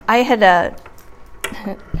I had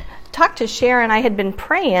talked to Sharon. I had been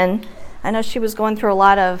praying. I know she was going through a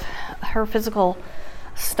lot of her physical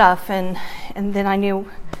stuff, and then I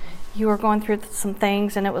knew you were going through some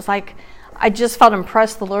things, and it was like I just felt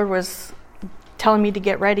impressed. The Lord was telling me to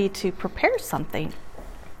get ready to prepare something,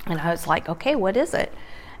 and I was like, okay, what is it?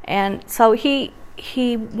 And so he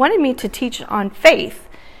wanted me to teach on faith.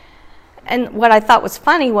 And what I thought was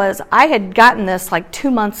funny was I had gotten this like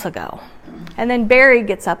 2 months ago. And then Barry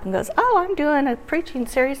gets up and goes, oh, I'm doing a preaching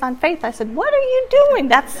series on faith. I said, what are you doing?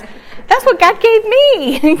 That's what God gave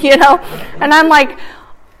me, And I'm like,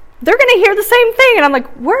 they're going to hear the same thing. And I'm like,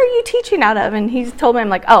 where are you teaching out of? And he's told me, I'm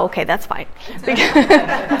like, oh, okay, that's fine.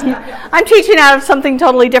 I'm teaching out of something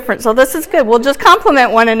totally different. So this is good. We'll just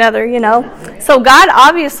complement one another, So God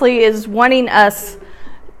obviously is wanting us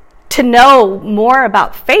to know more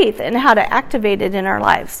about faith and how to activate it in our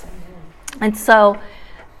lives. And so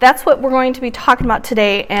that's what we're going to be talking about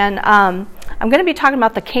today. And I'm going to be talking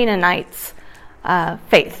about the Canaanites'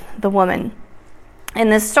 faith, the woman.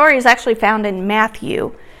 And this story is actually found in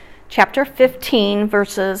Matthew chapter 15,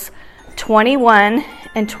 verses 21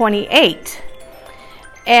 and 28.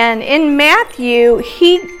 And in Matthew,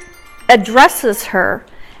 he addresses her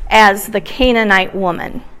as the Canaanite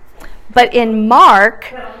woman. But in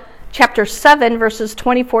Mark chapter 7, verses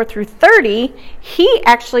 24 through 30, he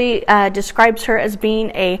actually describes her as being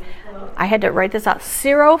I had to write this out,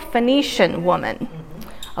 Syro-Phoenician woman.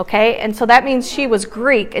 Okay, and so that means she was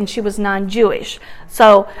Greek and she was non-Jewish.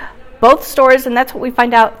 So both stories, and that's what we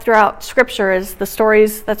find out throughout Scripture, is the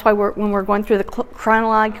stories. That's why when we're going through the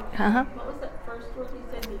chronology. What was that first word you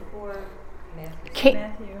said before Matthew?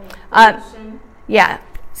 Yeah,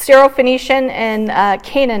 Syro-Phoenician and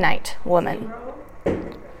Canaanite woman. I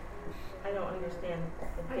don't understand.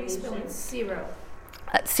 How do you spell it? Syro.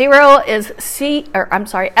 Syro is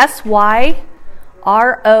Syrophenian.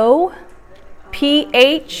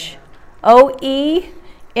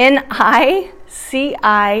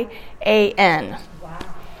 Wow.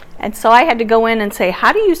 And so I had to go in and say,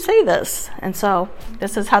 how do you say this? And so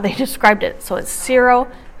this is how they described it. So it's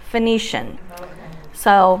Syro-Phoenician. Okay.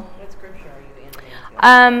 So What scripture are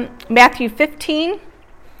you in? Matthew 15,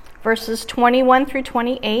 verses 21 through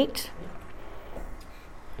 28.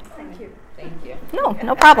 Thank you.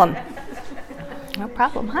 No problem. No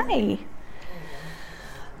problem. Hi.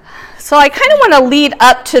 So I kind of want to lead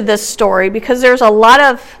up to this story because there's a lot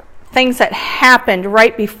of things that happened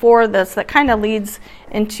right before this that kind of leads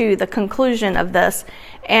into the conclusion of this.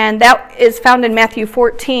 And that is found in Matthew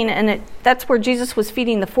 14, and that's where Jesus was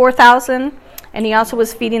feeding the 4,000, and he also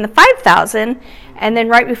was feeding the 5,000. And then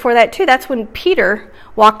right before that, too, that's when Peter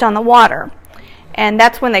walked on the water. And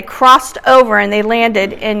that's when they crossed over and they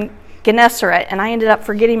landed in Gennesaret, and I ended up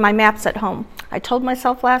forgetting my maps at home. I told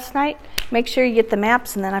myself last night, make sure you get the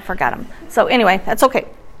maps, and then I forgot them. So anyway, that's okay.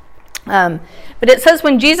 But it says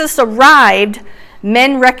when Jesus arrived,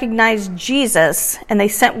 men recognized Jesus, and they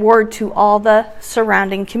sent word to all the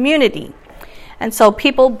surrounding community. And so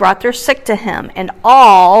people brought their sick to him, and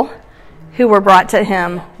all who were brought to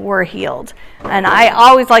him were healed. And I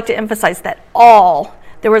always like to emphasize that all.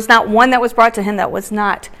 There was not one that was brought to him that was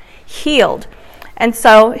not healed. And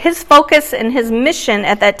so his focus and his mission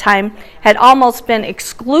at that time had almost been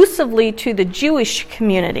exclusively to the Jewish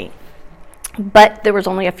community. But there was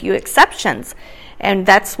only a few exceptions. And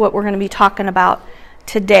that's what we're going to be talking about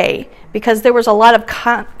today. Because there was a lot of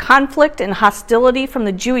conflict and hostility from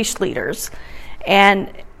the Jewish leaders.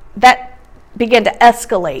 And that began to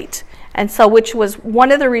escalate. And so, which was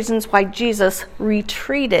one of the reasons why Jesus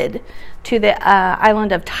retreated to the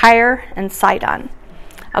island of Tyre and Sidon.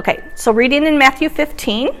 Okay, so reading in Matthew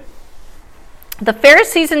 15, the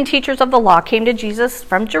Pharisees and teachers of the law came to Jesus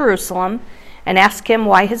from Jerusalem and asked him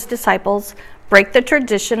why his disciples break the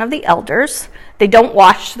tradition of the elders. They don't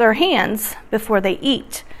wash their hands before they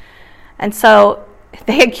eat. And so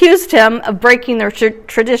they accused him of breaking their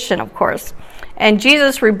tradition, of course. And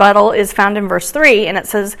Jesus' rebuttal is found in verse 3, and it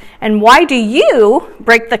says, "And why do you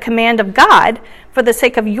break the command of God for the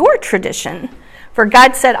sake of your tradition? For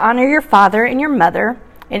God said, honor your father and your mother,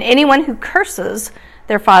 and anyone who curses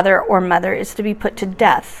their father or mother is to be put to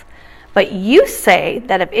death. But you say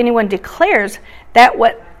that if anyone declares that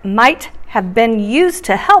what might have been used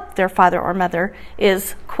to help their father or mother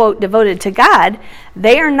is, quote, devoted to God,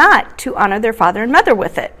 they are not to honor their father and mother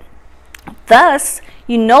with it. Thus,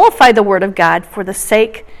 you nullify the word of God for the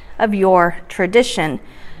sake of your tradition.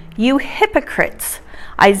 You hypocrites!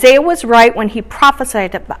 Isaiah was right when he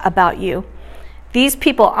prophesied about you. These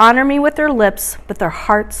people honor me with their lips, but their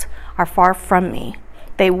hearts are far from me.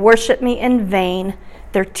 They worship me in vain.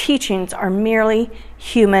 Their teachings are merely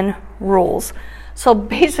human rules." So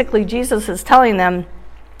basically, Jesus is telling them,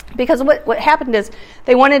 because what happened is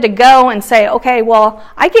they wanted to go and say, okay, well,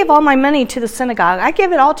 I gave all my money to the synagogue. I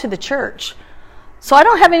gave it all to the church. So I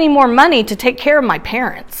don't have any more money to take care of my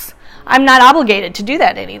parents. I'm not obligated to do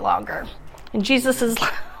that any longer. And Jesus is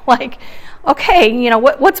like, okay,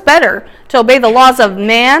 what's better, to obey the laws of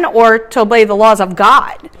man or to obey the laws of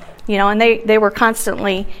God? And they were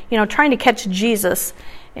constantly, trying to catch Jesus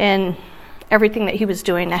in everything that he was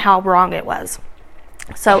doing and how wrong it was.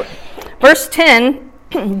 So verse 10,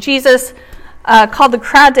 Jesus called the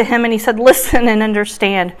crowd to him and he said, listen and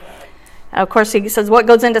understand. Of course, he says, what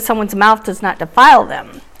goes into someone's mouth does not defile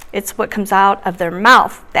them. It's what comes out of their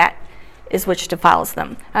mouth that is which defiles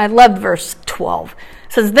them. I love verse 12.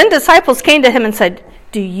 It says, then disciples came to him and said,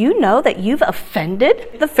 do you know that you've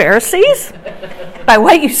offended the Pharisees by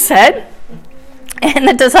what you said? And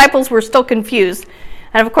the disciples were still confused.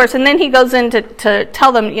 And of course, and then he goes in to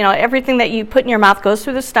tell them, everything that you put in your mouth goes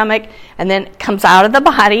through the stomach and then comes out of the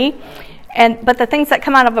body. But the things that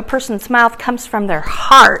come out of a person's mouth comes from their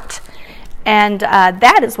heart. And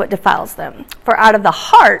that is what defiles them. For out of the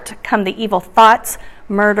heart come the evil thoughts,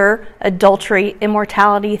 murder, adultery,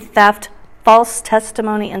 immorality, theft, false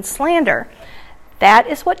testimony, and slander. That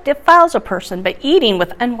is what defiles a person. But eating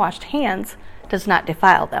with unwashed hands does not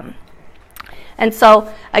defile them. And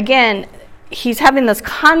so, again, he's having this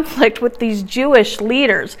conflict with these Jewish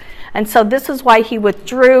leaders. And so this is why he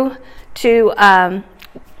withdrew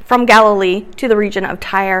from Galilee to the region of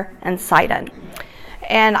Tyre and Sidon.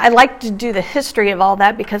 And I like to do the history of all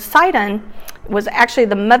that because Sidon was actually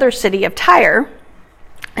the mother city of Tyre.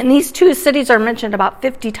 And these two cities are mentioned about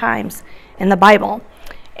 50 times in the Bible.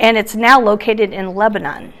 And it's now located in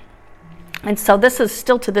Lebanon. And so this is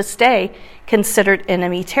still to this day considered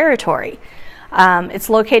enemy territory. It's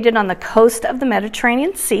located on the coast of the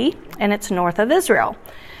Mediterranean Sea, and it's north of Israel.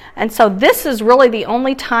 And so this is really the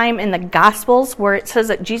only time in the Gospels where it says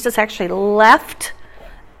that Jesus actually left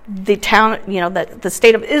the town, the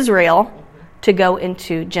state of Israel to go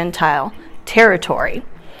into Gentile territory.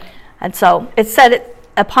 And so it said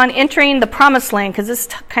upon entering the promised land, because this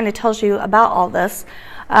kind of tells you about all this,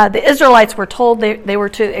 the Israelites were told they were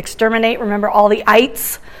to exterminate, remember, all the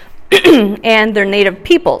ites and their native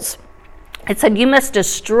peoples. It said, you must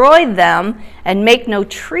destroy them and make no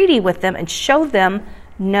treaty with them and show them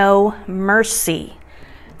no mercy.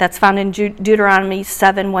 That's found in Deuteronomy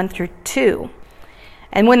 7, 1 through 2.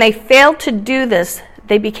 And when they failed to do this,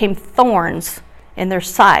 they became thorns in their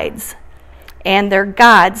sides, and their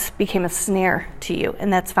gods became a snare to you.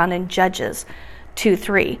 And that's found in Judges 2,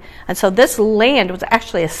 3. And so this land was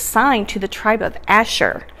actually assigned to the tribe of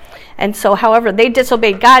Asher. And so, however, they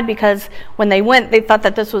disobeyed God because when they went, they thought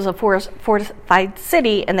that this was a fortified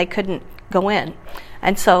city and they couldn't go in.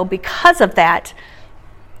 And so because of that,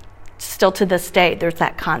 still to this day, there's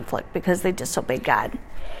that conflict because they disobeyed God.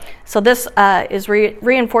 So this is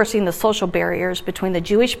reinforcing the social barriers between the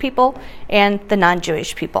Jewish people and the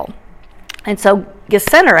non-Jewish people. And so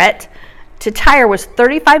Gennesaret to Tyre was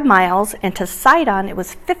 35 miles, and to Sidon it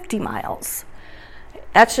was 50 miles.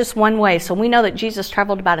 That's just one way. So we know that Jesus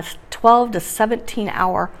traveled about a 12 to 17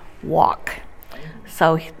 hour walk.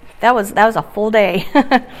 So that was a full day,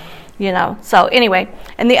 So anyway,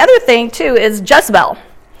 and the other thing too is Jezebel.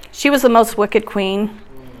 She was the most wicked queen,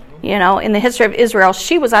 in the history of Israel.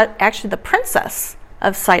 She was actually the princess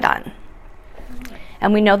of Sidon.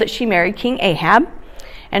 And we know that she married King Ahab.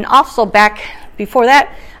 And also back before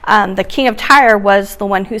that, the king of Tyre was the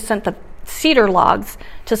one who sent the cedar logs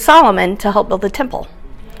to Solomon to help build the temple.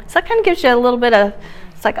 So that kind of gives you a little bit of,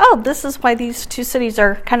 it's like, oh, this is why these two cities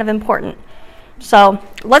are kind of important. So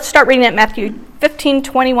let's start reading at Matthew 15,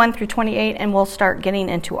 21 through 28, and we'll start getting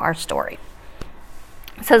into our story.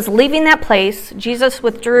 It says, leaving that place, Jesus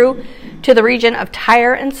withdrew to the region of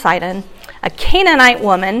Tyre and Sidon. A Canaanite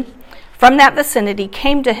woman from that vicinity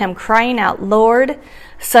came to him crying out, Lord,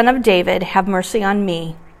 Son of David, have mercy on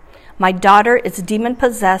me. My daughter is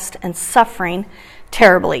demon-possessed and suffering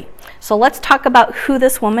terribly. So let's talk about who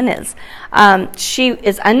this woman is. She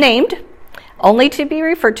is unnamed, only to be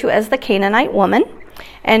referred to as the Canaanite woman.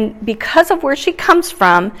 And because of where she comes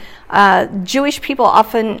from, Jewish people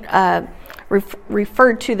often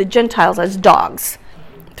referred to the Gentiles as dogs.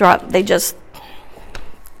 They just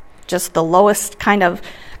the lowest kind of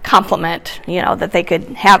compliment, that they could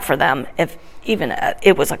have for them, if even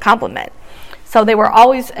it was a compliment. So they were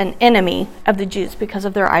always an enemy of the Jews because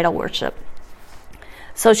of their idol worship.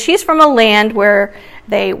 So she's from a land where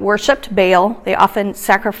they worshipped Baal. They often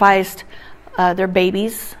sacrificed their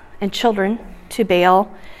babies and children to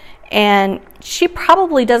Baal. And she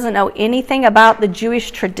probably doesn't know anything about the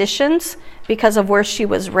Jewish traditions because of where she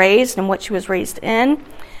was raised and what she was raised in.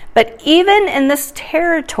 But even in this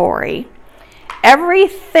territory,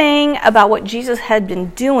 everything about what Jesus had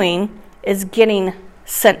been doing is getting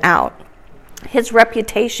sent out. His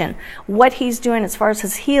reputation, what he's doing as far as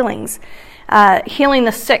his healings, healing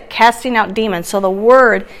the sick, casting out demons. So the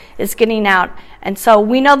word is getting out. And so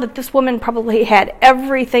we know that this woman probably had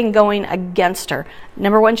everything going against her.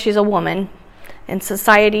 Number one, she's a woman. In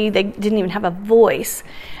society, they didn't even have a voice.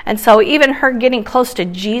 And so even her getting close to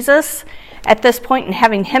Jesus at this point and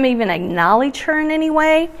having him even acknowledge her in any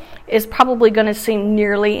way is probably going to seem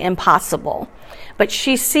nearly impossible. But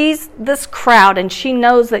she sees this crowd and she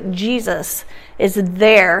knows that Jesus is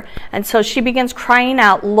there. And so she begins crying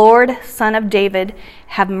out, "Lord, Son of David,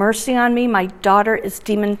 have mercy on me. My daughter is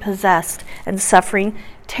demon-possessed and suffering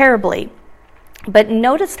terribly." But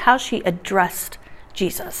notice how she addressed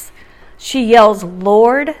Jesus. She yells,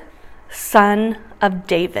 "Lord, Son of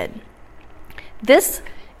David." This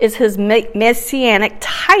is his messianic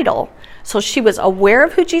title. So she was aware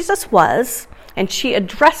of who Jesus was, and she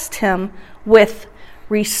addressed him with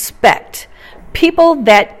respect. People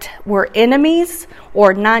that were enemies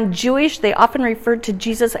or non-Jewish, they often referred to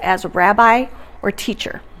Jesus as rabbi or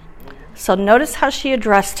teacher. So notice how she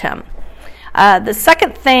addressed him. The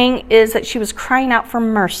second thing is that she was crying out for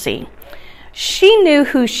mercy. She knew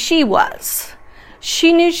who she was.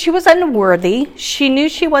 She knew she was unworthy. She knew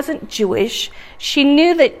she wasn't Jewish. She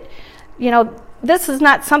knew that, this is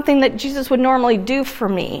not something that Jesus would normally do for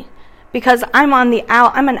me because I'm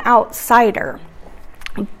an outsider.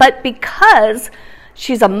 But because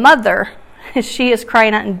she's a mother, she is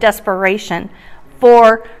crying out in desperation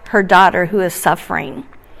for her daughter who is suffering.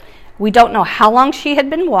 We don't know how long she had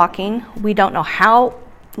been walking. We don't know how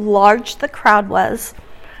large the crowd was,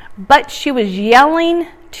 but she was yelling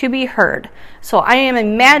to be heard. So I am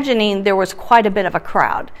imagining there was quite a bit of a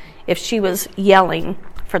crowd if she was yelling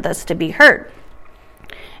for this to be heard.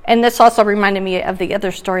 And this also reminded me of the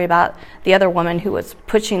other story about the other woman who was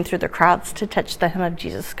pushing through the crowds to touch the hem of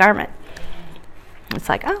Jesus' garment. It's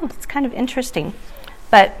like, oh, it's kind of interesting.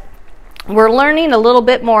 But we're learning a little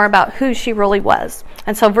bit more about who she really was.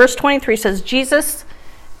 And so verse 23 says, Jesus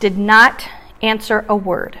did not answer a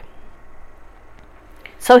word.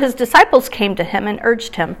 So his disciples came to him and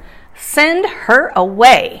urged him, "Send her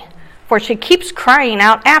away, for she keeps crying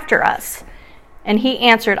out after us." And he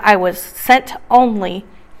answered, "I was sent only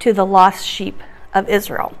to the lost sheep of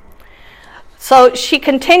Israel." So she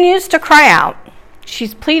continues to cry out.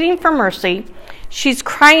 She's pleading for mercy. She's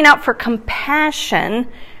crying out for compassion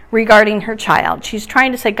regarding her child. She's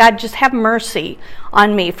trying to say, "God, just have mercy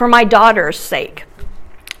on me for my daughter's sake."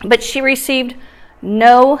 But she received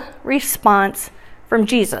no response from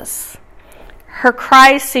Jesus. Her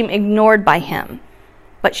cries seemed ignored by him,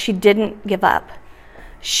 but she didn't give up.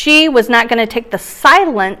 She was not going to take the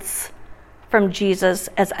silence from Jesus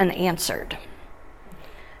as unanswered.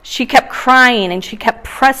 She kept crying and she kept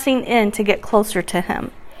pressing in to get closer to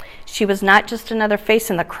him. She was not just another face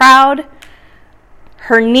in the crowd.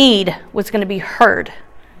 Her need was going to be heard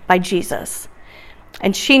by Jesus.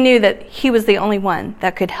 And she knew that he was the only one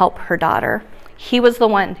that could help her daughter. He was the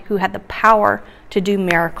one who had the power to do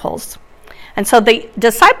miracles. And so the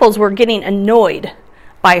disciples were getting annoyed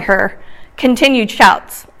by her continued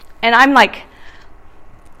shouts. And I'm like,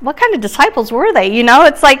 what kind of disciples were they?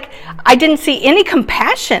 It's like I didn't see any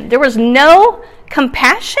compassion. There was no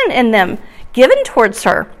compassion in them given towards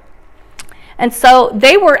her. And so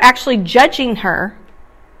they were actually judging her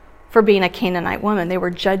for being a Canaanite woman. They were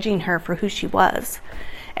judging her for who she was.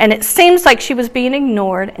 And it seems like she was being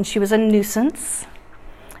ignored and she was a nuisance.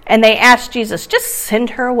 And they asked Jesus, just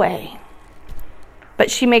send her away. But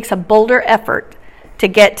she makes a bolder effort to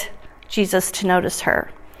get Jesus to notice her.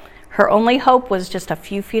 Her only hope was just a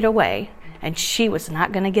few feet away, and she was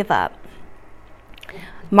not going to give up.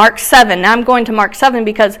 Mark 7. Now I'm going to Mark 7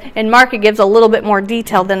 because in Mark it gives a little bit more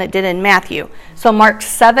detail than it did in Matthew. So Mark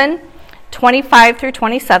 7, 25 through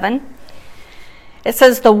 27. It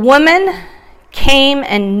says, "The woman came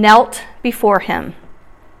and knelt before him.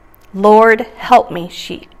 'Lord, help me,'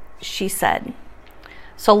 she said."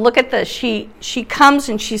 So look at this. She comes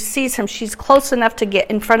and she sees him. She's close enough to get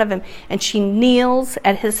in front of him, and she kneels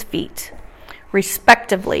at his feet,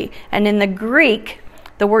 respectively. And in the Greek,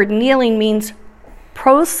 the word kneeling means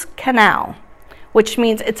proskanao, which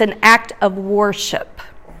means it's an act of worship.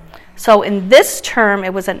 So in this term,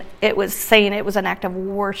 it was saying it was an act of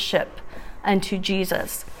worship unto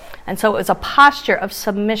Jesus. And so it was a posture of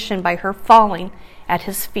submission by her falling at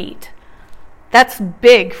his feet. That's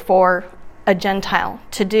big for a Gentile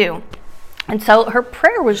to do. And so her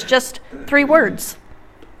prayer was just 3 words: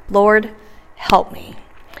 Lord, help me.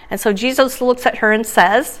 And so Jesus looks at her and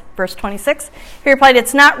says, verse 26, he replied,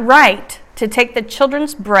 it's not right to take the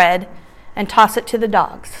children's bread and toss it to the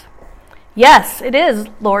dogs. Yes, it is,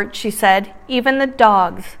 Lord, she said. Even the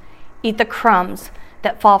dogs eat the crumbs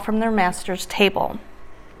that fall from their master's table.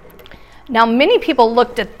 Now, many people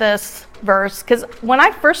looked at this verse, because when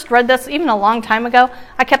I first read this, even a long time ago,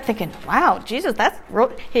 I kept thinking, wow, Jesus,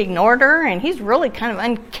 he ignored her, and he's really kind of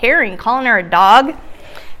uncaring, calling her a dog.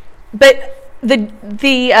 But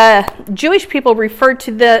the Jewish people referred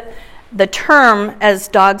to the term as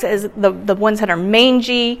dogs as the ones that are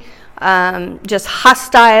mangy, just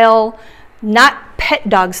hostile, not pet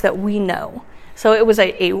dogs that we know. So it was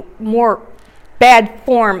a more bad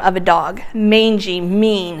form of a dog, mangy,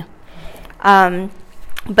 mean.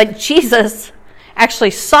 But Jesus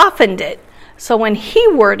actually softened it. So when he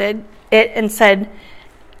worded it and said,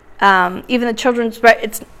 even the children's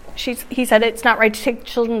bread, he said it's not right to take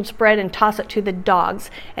children's bread and toss it to the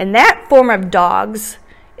dogs. And that form of dogs,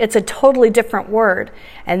 it's a totally different word.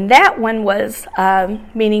 And that one was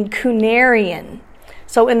meaning kunarian.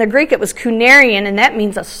 So in the Greek it was kunarian, and that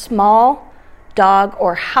means a small dog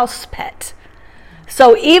or house pet.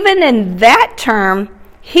 So even in that term,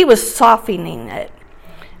 he was softening it.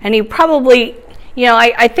 And he probably,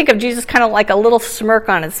 I think of Jesus kind of like a little smirk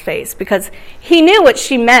on his face, because he knew what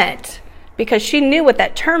she meant, because she knew what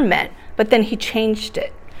that term meant, but then he changed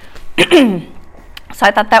it. So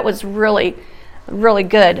I thought that was really, really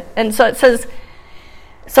good. And so it says,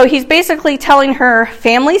 so he's basically telling her,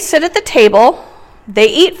 families sit at the table, they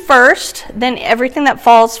eat first, then everything that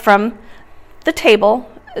falls from the table,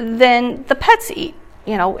 then the pets eat.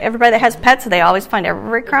 Everybody that has pets, they always find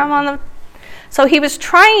every crumb on the... So he was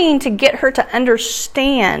trying to get her to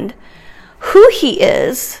understand who he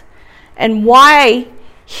is and why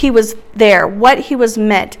he was there, what he was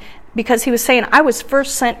meant, because he was saying, I was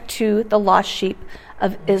first sent to the lost sheep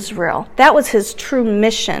of Israel. That was his true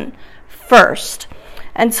mission first.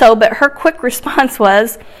 And so, but her quick response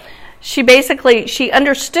was, she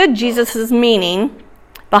understood Jesus' meaning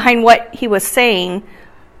behind what he was saying,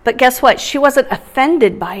 but guess what? She wasn't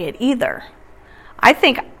offended by it either.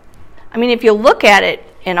 If you look at it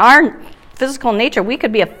in our physical nature, we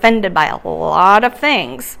could be offended by a lot of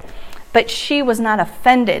things. But she was not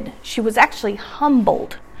offended. She was actually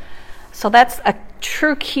humbled. So that's a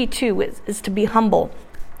true key too, is to be humble.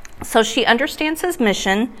 So she understands his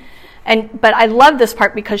mission. But I love this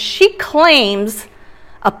part because she claims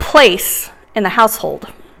a place in the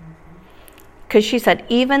household. Because she said,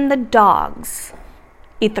 even the dogs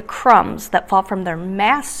eat the crumbs that fall from their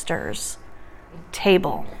master's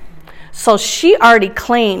table. So she already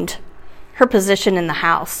claimed her position in the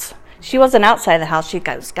house. She wasn't outside the house. She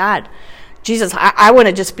goes, God, Jesus, I want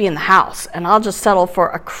to just be in the house, and I'll just settle for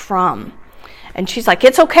a crumb. And she's like,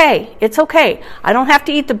 it's okay. It's okay. I don't have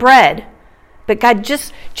to eat the bread. But God,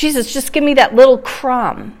 Jesus, just give me that little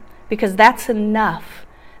crumb, because that's enough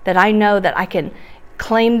that I know that I can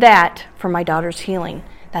claim that for my daughter's healing.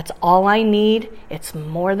 That's all I need. It's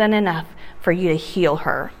more than enough for you to heal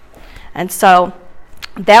her. And so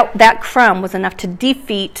that crumb was enough to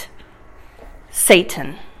defeat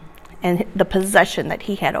Satan and the possession that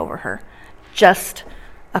he had over her. Just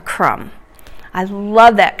a crumb. I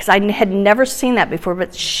love that because I had never seen that before,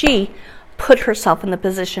 but she put herself in the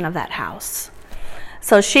position of that house.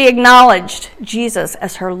 So she acknowledged Jesus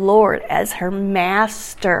as her Lord, as her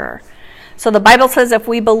master. So the Bible says if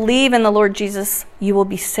we believe in the Lord Jesus, you will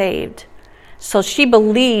be saved. So she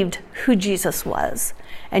believed who Jesus was.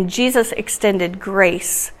 And Jesus extended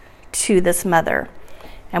grace to this mother.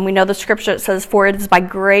 And we know the scripture, it says, for it is by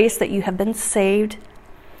grace that you have been saved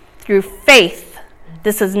through faith.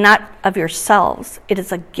 This is not of yourselves. It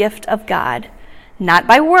is a gift of God, not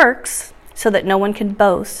by works, so that no one can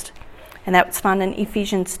boast. And that's found in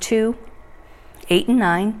Ephesians 2, 8 and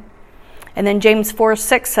 9. And then James 4,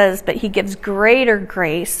 6 says, but he gives greater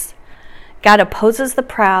grace. God opposes the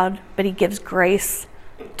proud, but he gives grace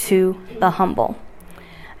to the humble.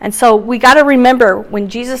 And so we got to remember when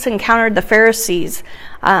Jesus encountered the Pharisees,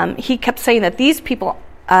 he kept saying that these people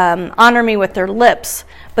honor me with their lips,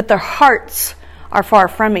 but their hearts are far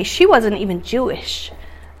from me. She wasn't even Jewish,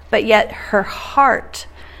 but yet her heart,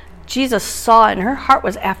 Jesus saw, and her heart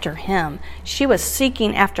was after him. She was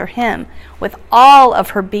seeking after him with all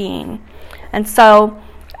of her being. And so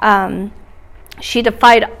she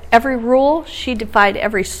defied every rule. She defied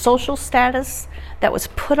every social status that was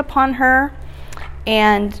put upon her.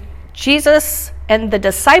 And Jesus and the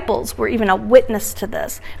disciples were even a witness to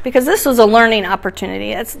this, because this was a learning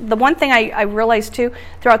opportunity. It's the one thing I realized too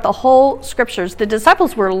throughout the whole scriptures. The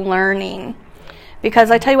disciples were learning,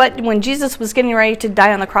 because I tell you what, when Jesus was getting ready to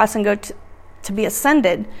die on the cross and go to be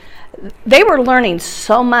ascended, they were learning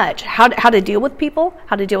so much how to deal with people,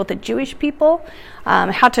 how to deal with the Jewish people,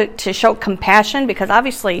 how to show compassion, because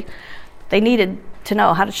obviously they needed to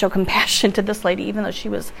know how to show compassion to this lady, even though she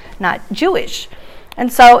was not Jewish.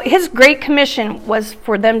 And so his great commission was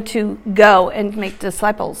for them to go and make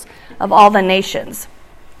disciples of all the nations.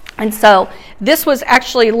 And so this was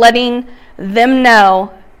actually letting them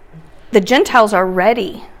know the Gentiles are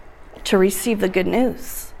ready to receive the good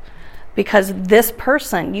news. Because this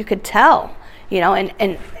person, you could tell,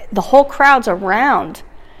 and the whole crowds around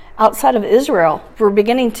outside of Israel were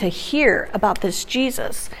beginning to hear about this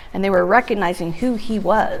Jesus, and they were recognizing who he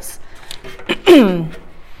was.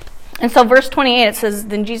 And so verse 28, it says,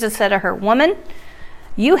 "Then Jesus said to her, 'Woman,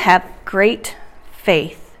 you have great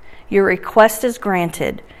faith. Your request is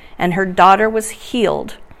granted.' And her daughter was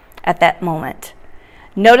healed at that moment."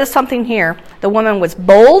 Notice something here. The woman was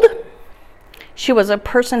bold. She was a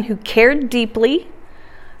person who cared deeply.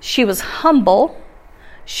 She was humble.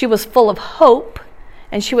 She was full of hope.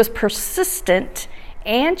 And she was persistent.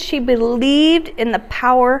 And she believed in the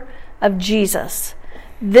power of Jesus.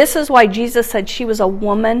 This is why Jesus said she was a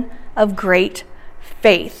woman of great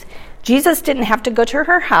faith. Jesus didn't have to go to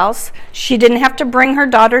her house. She didn't have to bring her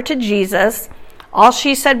daughter to Jesus. All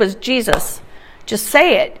she said was, "Jesus, just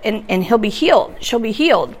say it, and he'll be healed. She'll be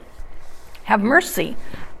healed. Have mercy."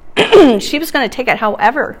 She was going to take it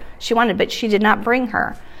however she wanted, but she did not bring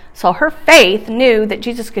her. So her faith knew that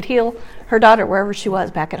Jesus could heal her daughter wherever she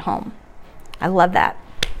was back at home. I love that.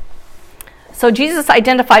 So Jesus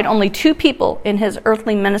identified only two people in his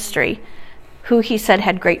earthly ministry who he said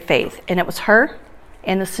had great faith, and it was her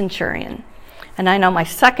and the centurion. And I know my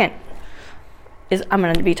second is, I'm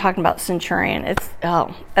going to be talking about centurion.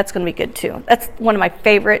 That's going to be good too. That's one of my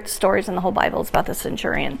favorite stories in the whole Bible, is about the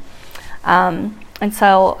centurion. And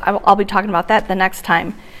so I'll be talking about that the next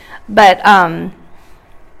time. But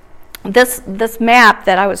this map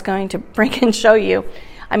that I was going to bring and show you,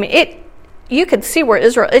 I mean, you could see where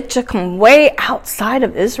Israel, it took them way outside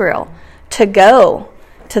of Israel to go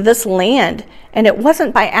to this land. And it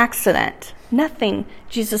wasn't by accident. Nothing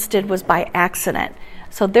Jesus did was by accident.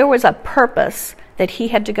 So there was a purpose that he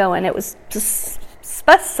had to go, and it was just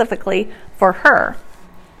specifically for her.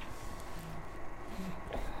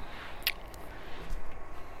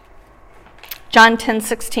 John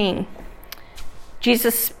 10:16.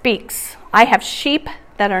 Jesus speaks, "I have sheep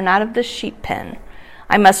that are not of the sheep pen.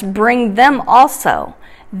 I must bring them also.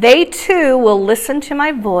 They too will listen to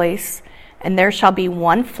my voice, and there shall be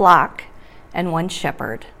one flock and one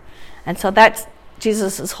shepherd." And so that's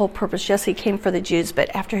Jesus' whole purpose. Yes, he came for the Jews,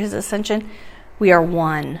 but after his ascension, we are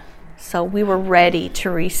one. So we were ready to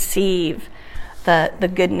receive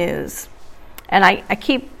the good news. And I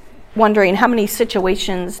keep wondering, how many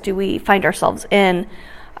situations do we find ourselves in?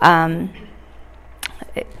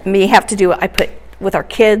 It may have to do, I put with our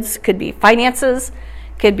kids, could be finances,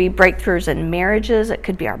 could be breakthroughs in marriages, it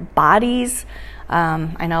could be our bodies.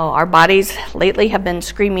 I know our bodies lately have been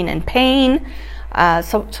screaming in pain.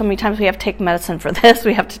 So many times we have to take medicine for this,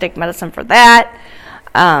 we have to take medicine for that.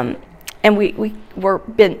 And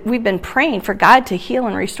we've been praying for God to heal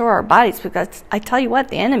and restore our bodies, because I tell you what,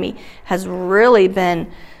 the enemy has really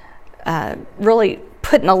been really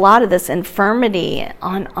putting a lot of this infirmity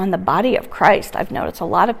on the body of Christ. I've noticed a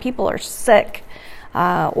lot of people are sick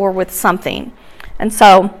or with something. And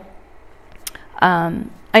so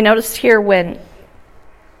I noticed here when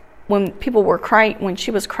people were crying, when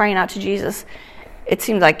she was crying out to Jesus, it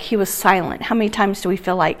seemed like he was silent. How many times do we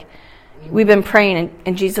feel like we've been praying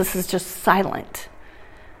and Jesus is just silent?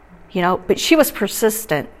 But she was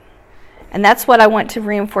persistent. And that's what I want to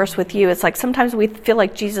reinforce with you. It's like sometimes we feel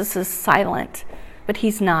like Jesus is silent, but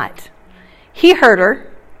he's not. He heard her.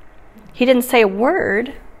 He didn't say a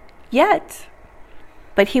word yet,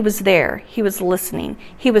 but he was there. He was listening.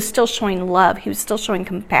 He was still showing love. He was still showing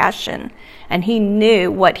compassion. And he knew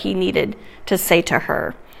what he needed to say to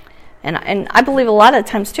her. And I believe a lot of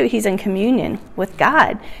times, too, he's in communion with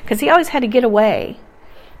God, because he always had to get away.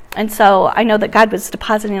 And so I know that God was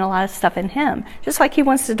depositing a lot of stuff in him, just like he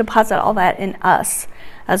wants to deposit all that in us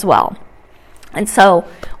as well. And so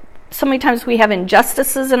many times we have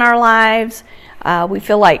injustices in our lives. We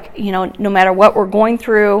feel like, no matter what we're going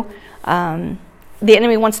through, the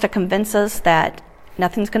enemy wants to convince us that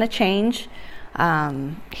nothing's going to change.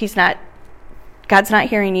 God's not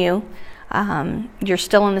hearing you. You're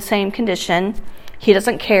still in the same condition. He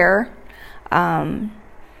doesn't care.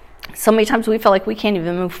 So many times we feel like we can't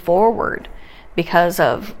even move forward because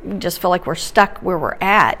we just feel like we're stuck where we're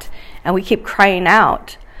at, and we keep crying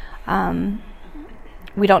out.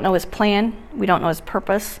 We don't know his plan. We don't know his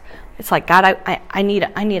purpose. It's like, God, I need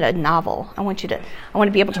a novel. I want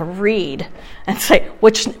to be able to read and say,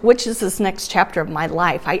 which is this next chapter of my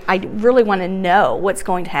life? I really want to know what's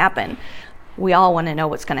going to happen. We all want to know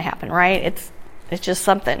what's going to happen, right? It's just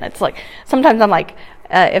something. It's like, sometimes I'm like,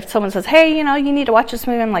 if someone says, hey, you need to watch this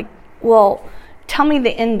movie, I'm like, well, tell me the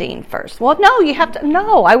ending first. Well,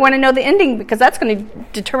 no, I want to know the ending, because that's going to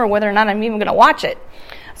determine whether or not I'm even going to watch it.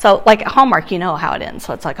 So, like at Hallmark, you know how it ends.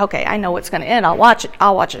 So it's like, okay, I know what's going to end. I'll watch it.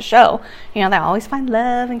 I'll watch a show. They always find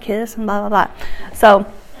love and kiss and blah, blah, blah.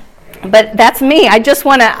 So, but that's me. I just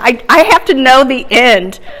want to, I have to know the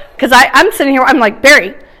end. Because I'm sitting here, I'm like,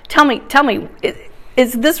 Barry, tell me,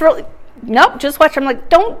 is this really, nope, just watch. I'm like,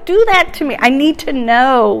 don't do that to me. I need to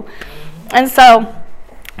know. And so,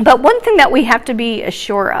 but one thing that we have to be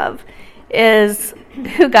assured of is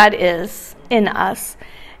who God is in us.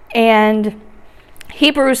 And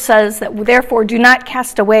Hebrews says that, therefore, do not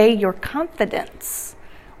cast away your confidence,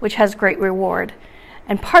 which has great reward.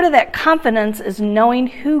 And part of that confidence is knowing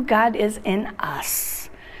who God is in us.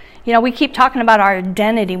 We keep talking about our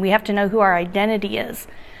identity. We have to know who our identity is.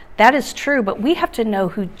 That is true, but we have to know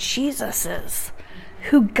who Jesus is,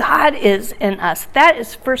 who God is in us. That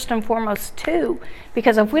is first and foremost, too,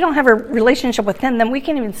 because if we don't have a relationship with him, then we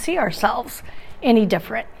can't even see ourselves any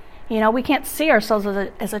different. We can't see ourselves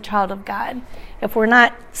as a child of God if we're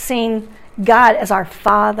not seeing God as our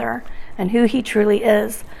Father and who he truly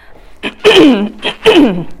is.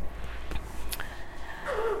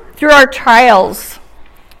 Through our trials,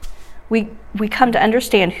 we come to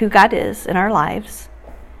understand who God is in our lives.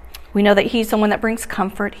 We know that he's the one that brings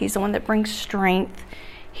comfort. He's the one that brings strength.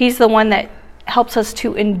 He's the one that helps us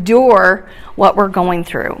to endure what we're going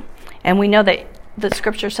through. And we know that the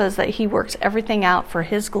scripture says that he works everything out for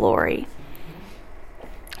his glory.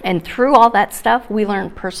 And through all that stuff, we learn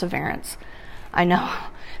perseverance. I know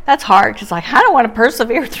that's hard, because I don't want to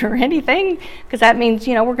persevere through anything, because that means,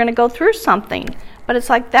 we're going to go through something. But it's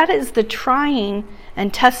like, that is the trying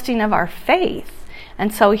and testing of our faith.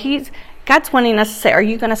 And so God's wanting us to say, are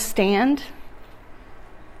you going to stand?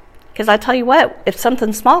 Because I tell you what, if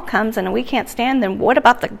something small comes and we can't stand, then what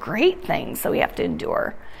about the great things that we have to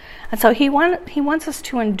endure? And so he wants us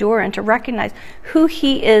to endure and to recognize who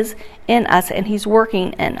he is in us, and he's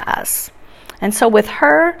working in us. And so with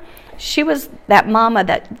her, she was that mama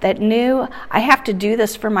that knew, I have to do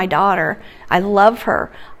this for my daughter. I love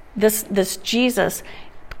her. This Jesus,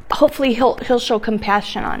 hopefully he'll show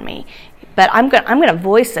compassion on me. But I'm going to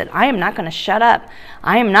voice it. I am not going to shut up.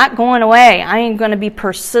 I am not going away. I am going to be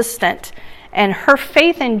persistent. And her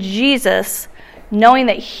faith in Jesus, knowing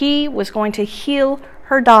that he was going to heal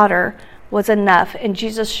her daughter, was enough. And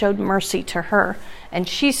Jesus showed mercy to her. And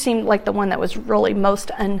she seemed like the one that was really most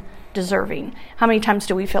undeserving. How many times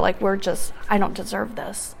do we feel like I don't deserve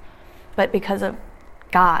this? But because of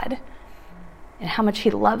God and how much he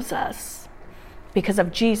loves us, because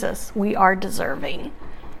of Jesus, we are deserving.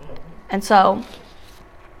 And so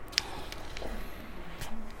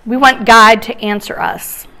we want God to answer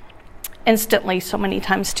us instantly so many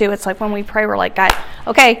times too. It's like when we pray, we're like, God,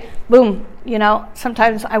 okay, boom.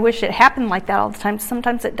 Sometimes I wish it happened like that all the time.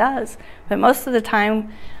 Sometimes it does. But most of the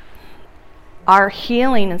time, our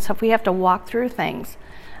healing and stuff, we have to walk through things.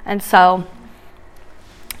 And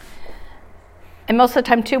most of the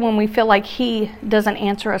time too, when we feel like he doesn't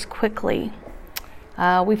answer us quickly,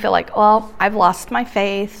 we feel like, well, I've lost my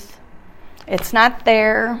faith. It's not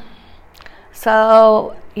there.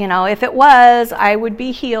 So, if it was, I would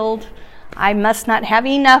be healed. I must not have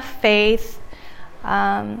enough faith.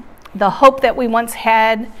 The hope that we once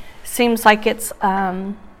had seems like it's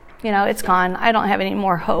gone. I don't have any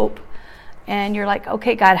more hope. And you're like,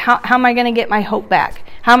 okay, God, how am I going to get my hope back?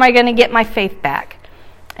 How am I going to get my faith back?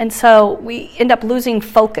 And so we end up losing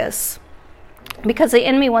focus, because the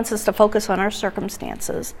enemy wants us to focus on our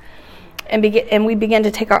circumstances. And we begin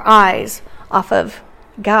to take our eyes off of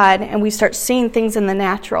God, and we start seeing things in the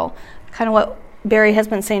natural. Kind of what Barry has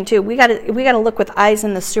been saying too. We got to look with eyes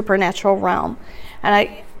in the supernatural realm. And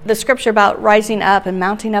the scripture about rising up and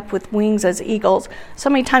mounting up with wings as eagles. So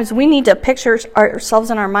many times we need to picture ourselves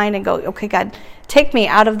in our mind and go, okay, God, take me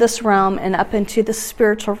out of this realm and up into the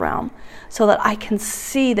spiritual realm, so that I can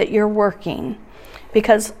see that you're working.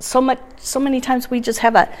 Because so many times we just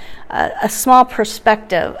have a small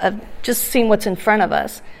perspective of just seeing what's in front of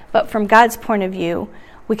us. But from God's point of view,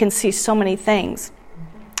 we can see so many things.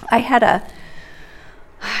 I had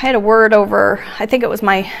I had a word over, I think it was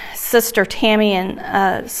my sister Tammy,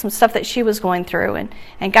 and some stuff that she was going through,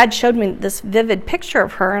 and God showed me this vivid picture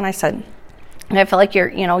of her, and I said, and I feel like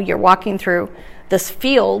you're walking through this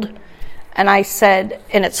field, and I said,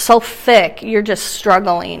 and it's so thick, you're just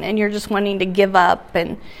struggling, and you're just wanting to give up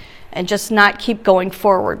and just not keep going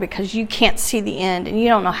forward because you can't see the end, and you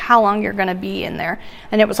don't know how long you're going to be in there.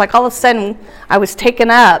 And it was like all of a sudden I was taken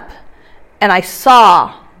up, and I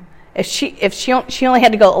saw if she only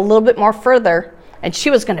had to go a little bit more further, and she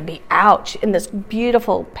was going to be out in this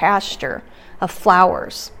beautiful pasture of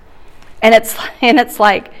flowers. And it's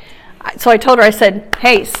like, so I told her, I said,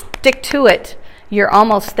 hey, stick to it. You're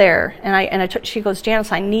almost there. And she goes,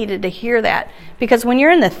 Janice, I needed to hear that. Because when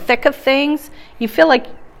you're in the thick of things, you feel like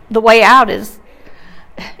the way out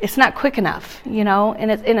it's not quick enough, and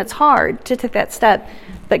it's hard to take that step.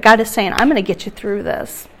 But God is saying, I'm going to get you through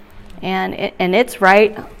this. And it's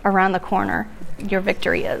right around the corner. Your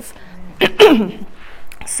victory is.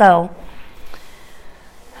 So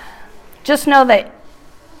just know that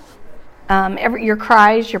your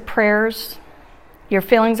cries, your prayers, your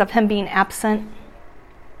feelings of Him being absent,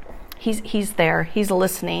 He's there. He's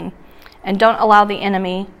listening. And don't allow the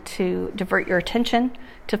enemy to divert your attention,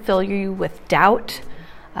 to fill you with doubt.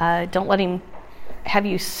 Don't let him have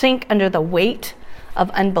you sink under the weight of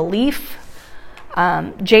unbelief.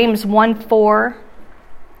 James 1:4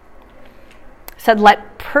 said,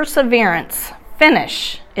 let perseverance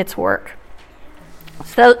finish its work,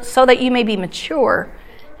 so that you may be mature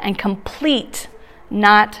and complete,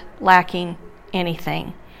 not lacking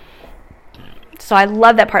anything. So I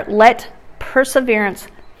love that part. Let perseverance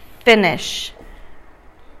finish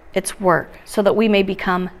its work, so that we may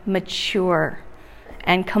become mature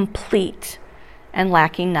and complete and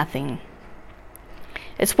lacking nothing.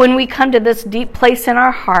 It's when we come to this deep place in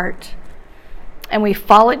our heart and we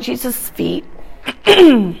fall at Jesus' feet,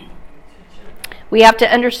 we have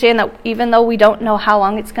to understand that even though we don't know how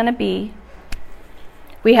long it's going to be,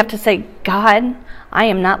 we have to say, God, I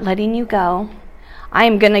am not letting you go. I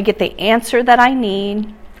am going to get the answer that I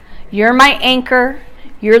need. You're my anchor.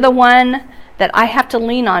 You're the one that I have to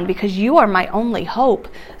lean on because you are my only hope.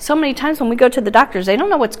 So many times when we go to the doctors, they don't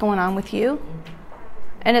know what's going on with you.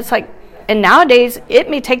 And it's like, and nowadays it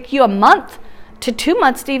may take you a month to 2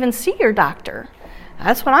 months to even see your doctor.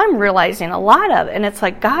 That's what I'm realizing a lot of. And it's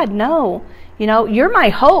like, God, no, you're my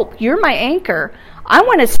hope. You're my anchor. I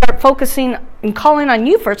want to start focusing and calling on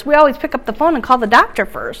you first. We always pick up the phone and call the doctor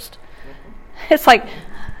first. It's like,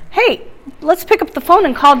 hey, let's pick up the phone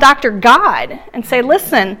and call Dr. God and say,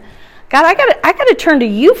 listen, God, I got to turn to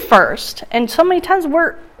you first. And so many times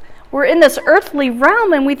we're in this earthly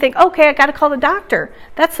realm and we think, okay, I got to call the doctor.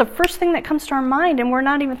 That's the first thing that comes to our mind, and we're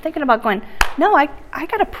not even thinking about going, no, I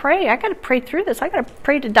got to pray. I got to pray through this. I got to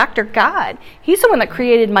pray to Dr. God. He's the one that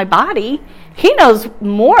created my body. He knows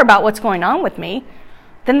more about what's going on with me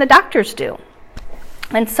than the doctors do.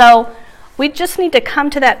 And so we just need to come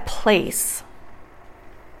to that place.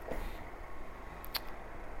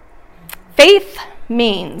 Faith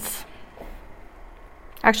means,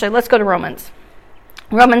 actually, let's go to Romans.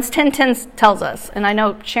 Romans 10:10 tells us, and I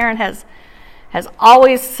know Sharon has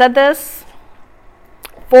always said this,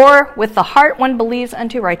 for with the heart one believes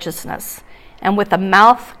unto righteousness, and with the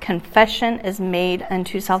mouth confession is made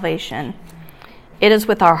unto salvation. It is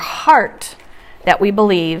with our heart that we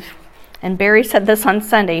believe. And Barry said this on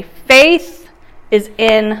Sunday, faith is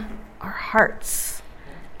in our hearts.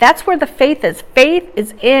 That's where the faith is. Faith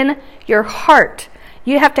is in your heart.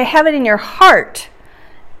 You have to have it in your heart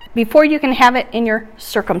before you can have it in your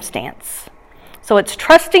circumstance. So it's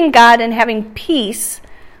trusting God and having peace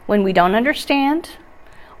when we don't understand.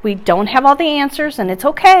 We don't have all the answers, and it's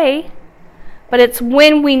okay. But it's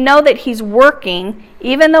when we know that He's working,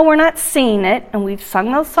 even though we're not seeing it, and we've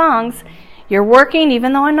sung those songs, you're working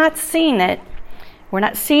even though I'm not seeing it. We're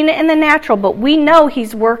not seeing it in the natural, but we know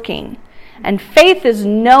He's working. And faith is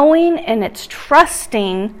knowing, and it's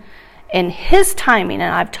trusting in His timing.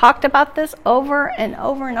 And I've talked about this over and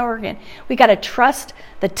over and over again. We got to trust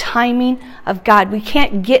the timing of God. We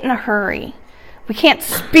can't get in a hurry. We can't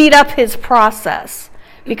speed up His process,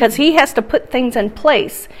 because He has to put things in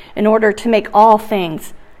place in order to make all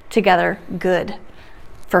things together good.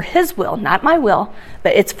 For His will, not my will,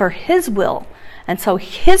 but it's for His will. And so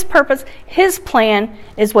His purpose, His plan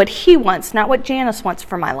is what He wants, not what Janice wants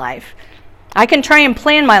for my life. I can try and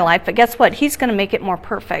plan my life, but guess what? He's going to make it more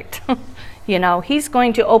perfect. He's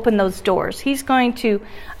going to open those doors. He's going to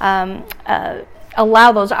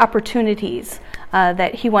allow those opportunities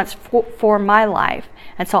that He wants for my life.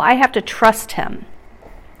 And so I have to trust Him.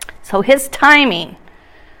 So His timing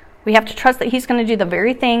We have to trust that he's going to do the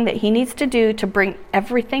very thing that he needs to do to bring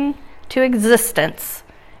everything to existence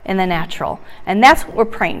in the natural. And that's what we're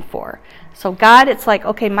praying for. So God, it's like,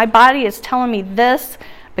 okay, my body is telling me this,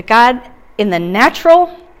 but God, in the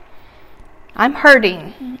natural, I'm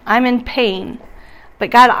hurting. I'm in pain. But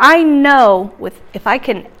God, I know if I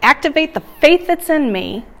can activate the faith that's in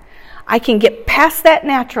me, I can get past that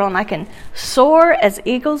natural and I can soar as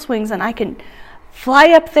eagle's wings and I can fly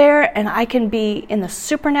up there and I can be in the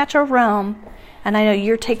supernatural realm, and I know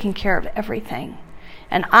you're taking care of everything.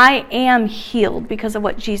 And I am healed because of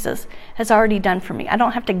what Jesus has already done for me. I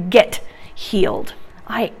don't have to get healed.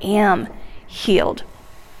 I am healed.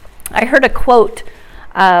 I heard a quote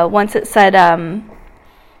once. It said,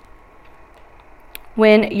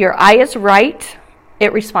 when your eye is right,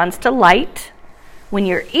 it responds to light. When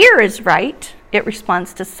your ear is right, it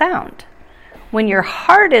responds to sound. When your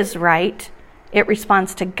heart is right, it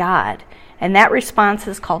responds to God. And that response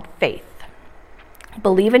is called faith.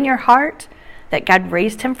 Believe in your heart that God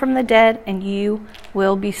raised him from the dead and you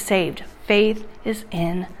will be saved. Faith is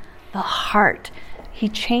in the heart.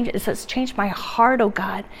 It says, change my heart, oh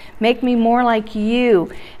God. Make me more like you.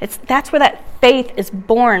 That's where that faith is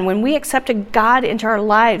born. When we accepted God into our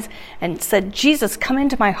lives and said, Jesus, come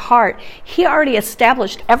into my heart, he already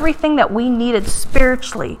established everything that we needed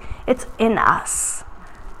spiritually. It's in us.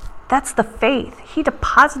 That's the faith. He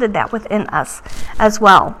deposited that within us as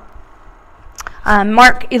well.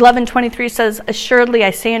 Mark 11:23 says, assuredly I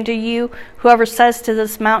say unto you, whoever says to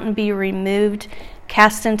this mountain, be removed,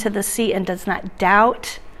 cast into the sea, and does not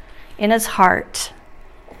doubt in his heart,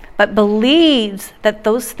 but believes that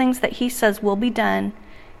those things that he says will be done,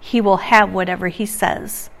 he will have whatever he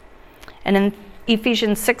says. And in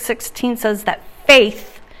Ephesians 6:16 says that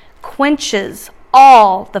faith quenches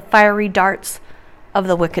all the fiery darts of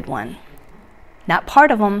the wicked one. Not part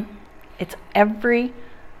of them. It's every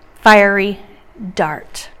fiery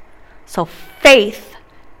dart. So faith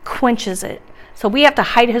quenches it. So we have to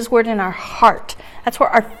hide his word in our heart. That's where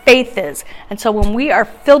our faith is. And so when we are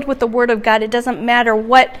filled with the word of God, it doesn't matter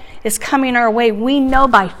what is coming our way. We know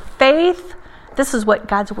by faith, this is what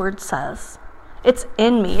God's word says. It's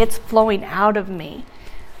in me. It's flowing out of me.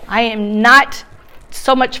 I am not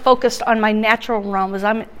so much focused on my natural realm as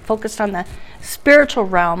I'm focused on the spiritual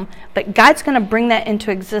realm, but God's going to bring that into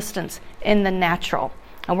existence in the natural.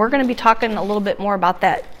 And we're going to be talking a little bit more about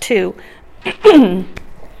that too.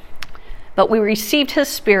 But we received his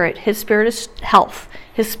spirit. His spirit is health.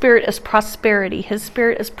 His spirit is prosperity. His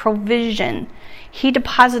spirit is provision. He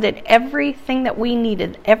deposited everything that we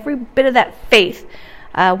needed, every bit of that faith.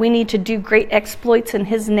 We need to do great exploits in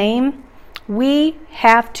his name. We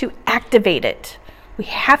have to activate it. We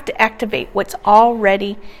have to activate what's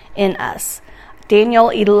already in us. Daniel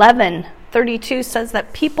 11:32 says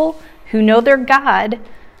that people who know their God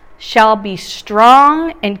shall be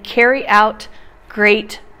strong and carry out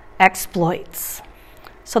great exploits.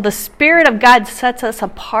 So the Spirit of God sets us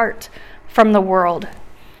apart from the world.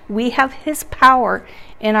 We have his power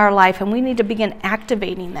in our life, and we need to begin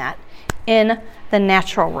activating that in the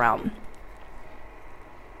natural realm.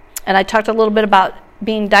 And I talked a little bit about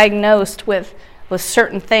being diagnosed with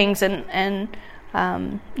certain things and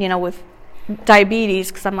with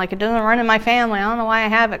diabetes, because I'm like, it doesn't run in my family. I don't know why I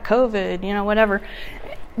have it, COVID, whatever.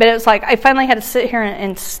 But it was like I finally had to sit here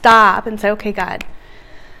and stop and say, okay, God,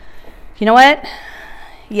 you know what?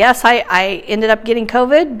 Yes, I ended up getting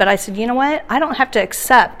COVID, but I said, you know what? I don't have to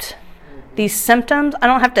accept these symptoms. I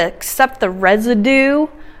don't have to accept the residue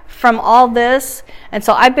from all this. And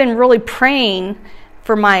so I've been really praying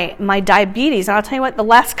for my diabetes. And I'll tell you what, the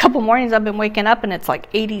last couple mornings I've been waking up and it's like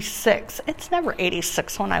 86. It's never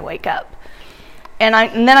 86 when I wake up. And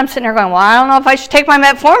then I'm sitting there going, well, I don't know if I should take my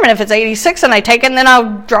metformin. If it's 86 and I take it, and then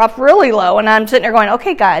I'll drop really low. And I'm sitting there going,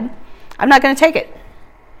 okay, God, I'm not going to take it.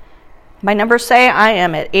 My numbers say I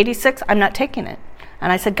am at 86. I'm not taking it.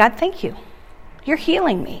 And I said, God, thank you. You're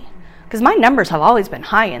healing me. Because my numbers have always been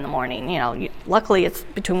high in the morning. Luckily, it's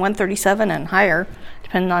between 137 and higher,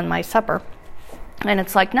 depending on my supper. And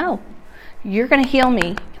it's like, no, you're going to heal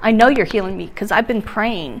me. I know you're healing me because I've been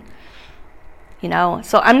praying.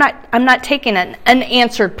 So I'm not taking an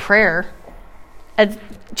unanswered prayer as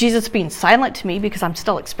Jesus being silent to me because I'm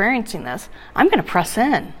still experiencing this. I'm going to press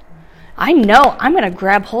in. I know I'm going to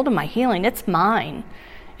grab hold of my healing. It's mine.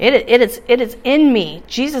 It is in me.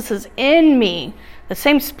 Jesus is in me. The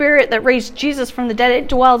same spirit that raised Jesus from the dead, it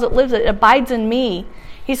dwells, it lives, it abides in me.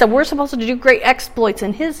 He said we're supposed to do great exploits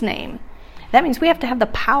in his name. That means we have to have the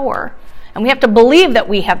power, and we have to believe that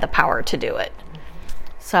we have the power to do it.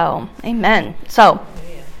 So, amen. So,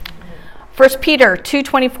 1 Peter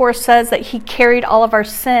 2:24 says that he carried all of our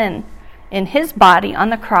sin in his body on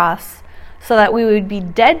the cross so that we would be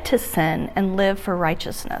dead to sin and live for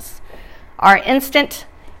righteousness. Our instant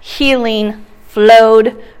healing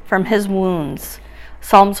flowed from his wounds.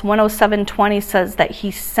 Psalms 107:20 says that he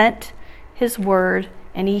sent his word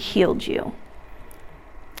and he healed you.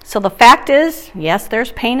 So the fact is, yes,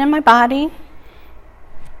 there's pain in my body.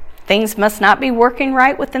 Things must not be working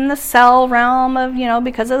right within the cell realm of,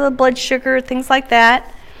 because of the blood sugar, things like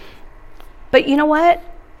that. But you know what?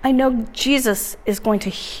 I know Jesus is going to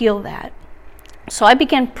heal that. So I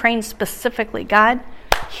began praying specifically, God,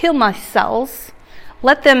 heal my cells.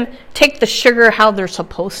 Let them take the sugar how they're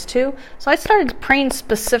supposed to. So I started praying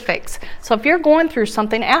specifics. So if you're going through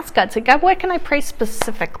something, ask God. Say, God, what can I pray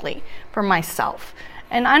specifically for myself?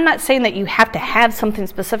 And I'm not saying that you have to have something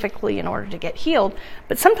specifically in order to get healed,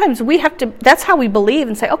 but sometimes we have to, that's how we believe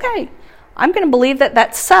and say, okay, I'm going to believe that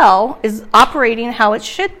that cell is operating how it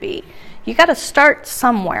should be. You got to start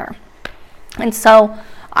somewhere. And so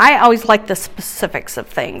I always like the specifics of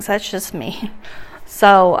things. That's just me.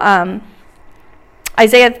 So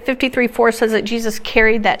Isaiah 53:4 says that Jesus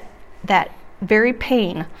carried that very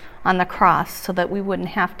pain on the cross so that we wouldn't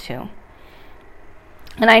have to.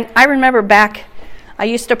 And I remember back, I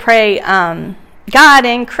used to pray, God,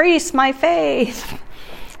 increase my faith.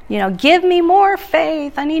 Give me more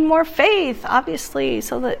faith. I need more faith, obviously,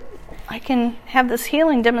 so that I can have this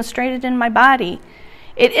healing demonstrated in my body.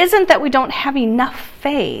 It isn't that we don't have enough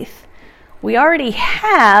faith. We already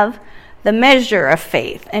have the measure of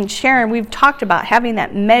faith. And Sharon, we've talked about having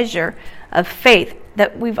that measure of faith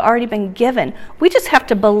that we've already been given. We just have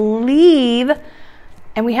to believe,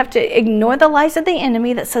 and we have to ignore the lies of the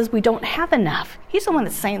enemy that says we don't have enough. He's the one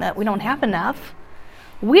that's saying that we don't have enough.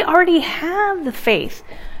 We already have the faith.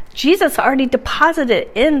 Jesus already deposited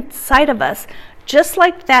it inside of us. Just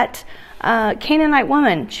like that Canaanite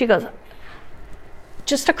woman. She goes,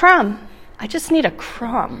 just a crumb. I just need a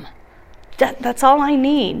crumb. That's all I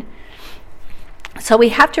need. So we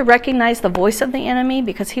have to recognize the voice of the enemy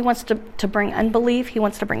because he wants to bring unbelief. He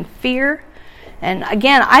wants to bring fear. And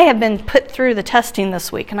again, I have been put through the testing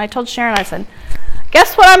this week. And I told Sharon, I said,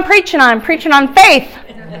 guess what I'm preaching on? I'm preaching on faith.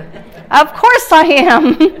 Of course I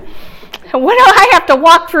am. What do I have to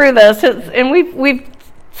walk through this? And we've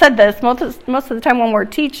said this most of the time when we're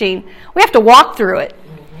teaching. We have to walk through it.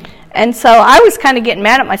 And so I was kind of getting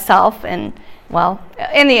mad at myself. And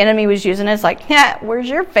the enemy was using it. It's like, yeah, where's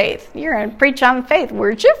your faith? You're going to preach on faith.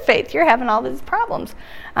 Where's your faith? You're having all these problems.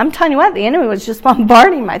 I'm telling you what, the enemy was just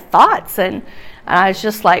bombarding my thoughts. And I was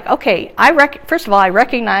just like, okay, first of all, I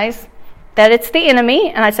recognize that it's the enemy.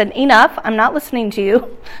 And I said, enough, I'm not listening to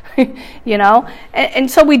you. And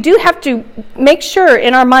so we do have to make sure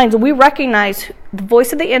in our minds we recognize the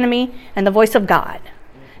voice of the enemy and the voice of God.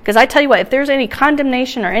 Because I tell you what, if there's any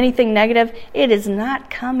condemnation or anything negative, it is not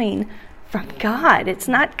coming from God. It's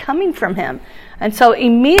not coming from him. And so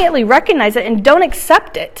immediately recognize it and don't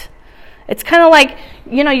accept it. It's kind of like,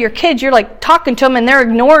 your kids, you're like talking to them and they're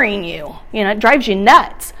ignoring you. It drives you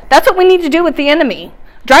nuts. That's what we need to do with the enemy.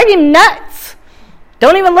 Drive him nuts.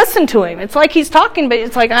 Don't even listen to him. It's like he's talking, but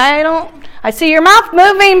it's like, I see your mouth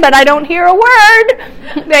moving, but I don't hear a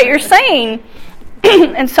word that you're saying.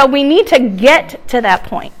 And so we need to get to that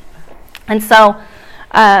point. And so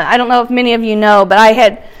I don't know if many of you know, but I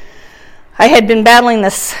had been battling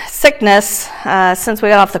this sickness since we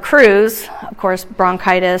got off the cruise, of course,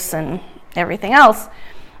 bronchitis and everything else.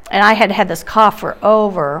 And I had this cough for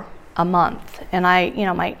over a month. And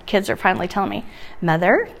my kids are finally telling me,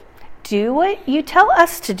 Mother, do what you tell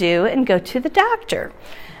us to do and go to the doctor.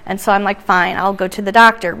 And so I'm like, fine, I'll go to the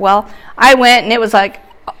doctor. Well, I went and it was like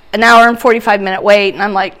an hour and 45-minute wait. And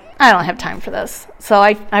I'm like, I don't have time for this. So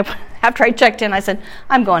I after I checked in, I said,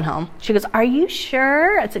 I'm going home. She goes, are you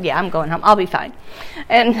sure? I said, yeah, I'm going home. I'll be fine.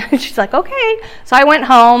 And she's like, okay. So I went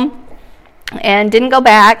home and didn't go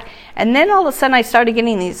back. And then all of a sudden I started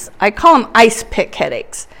getting these, I call them ice pick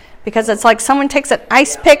headaches, because it's like someone takes an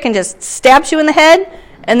ice pick and just stabs you in the head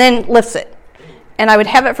and then lifts it. And I would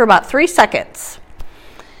have it for about 3 seconds.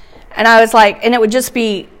 And I was like, and it would just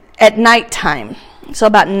be at nighttime. So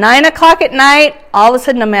about 9 o'clock at night, all of a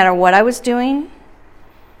sudden, no matter what I was doing,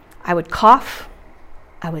 I would cough,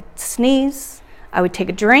 I would sneeze, I would take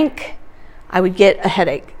a drink, I would get a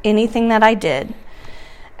headache, anything that I did.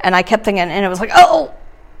 And I kept thinking, and it was like, I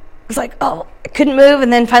couldn't move,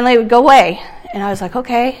 and then finally it would go away. And I was like,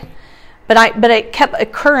 okay. But it kept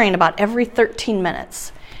occurring about every 13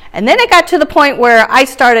 minutes. And then it got to the point where I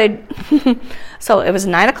started, so it was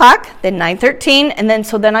 9 o'clock, then 9:13, and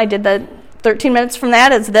then I did the 13 minutes from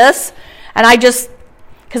that is this. And I just,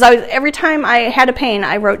 because every time I had a pain,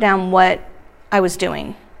 I wrote down what I was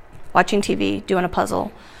doing. Watching TV, doing a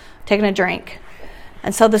puzzle, taking a drink.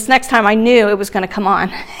 And so this next time I knew it was going to come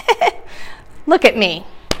on. Look at me.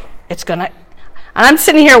 It's going to. And I'm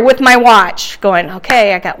sitting here with my watch going,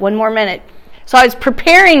 okay, I got 1 more minute. So I was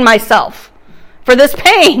preparing myself for this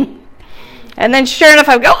pain. And then sure enough,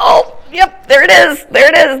 I would go, oh, yep, there it is, there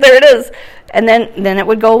it is, there it is. And then it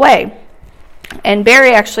would go away. And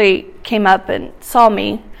Barry actually came up and saw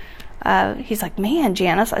me. He's like, man,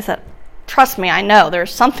 Janice. I said, trust me, I know.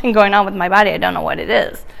 There's something going on with my body. I don't know what it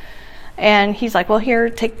is. And he's like, well, here,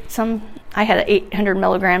 take some. I had 800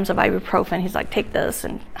 milligrams of ibuprofen. He's like, take this,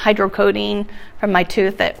 and hydrocodone from my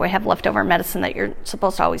tooth that we have leftover medicine that you're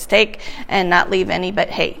supposed to always take and not leave any. But,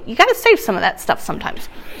 hey, you got to save some of that stuff sometimes,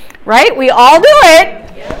 right? We all do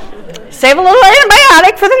it. Save a little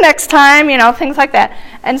antibiotic for the next time, things like that.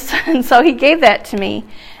 And so he gave that to me.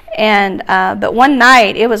 And but one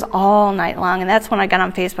night, it was all night long, and that's when I got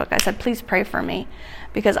on Facebook. I said, please pray for me,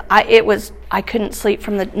 because I couldn't sleep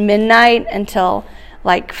from the midnight until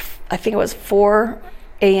I think it was 4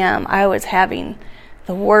 a.m. I was having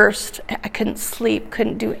the worst. I couldn't sleep,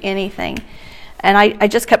 couldn't do anything. And I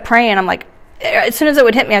just kept praying. I'm like, as soon as it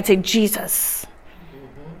would hit me, I'd say, Jesus.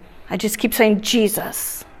 I just keep saying,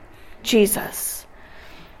 Jesus, Jesus.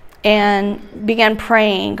 And began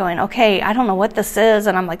praying, going, okay, I don't know what this is.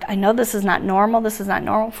 And I'm like, I know this is not normal. This is not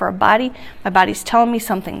normal for a body. My body's telling me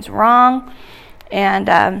something's wrong.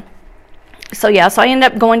 And so I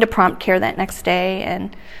ended up going to prompt care that next day.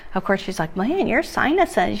 And, of course, she's like, man, your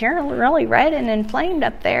sinuses, you're really red and inflamed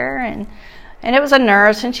up there. And it was a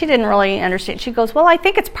nurse, and she didn't really understand. She goes, well, I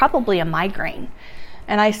think it's probably a migraine.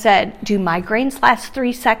 And I said, do migraines last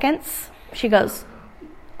 3 seconds? She goes,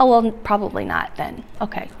 oh, well, probably not then.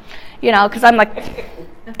 Okay. Because I'm like,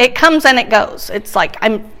 it comes and it goes. It's like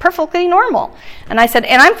I'm perfectly normal. And I said,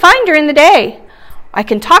 and I'm fine during the day. I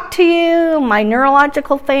can talk to you, my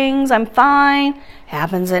neurological things, I'm fine.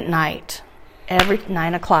 Happens at night, every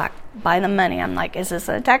 9 o'clock, by the money. I'm like, is this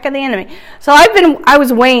an attack of the enemy? So I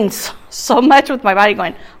was weighing so much with my body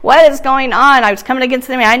going, what is going on? I was coming against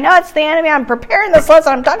the enemy. I know it's the enemy. I'm preparing this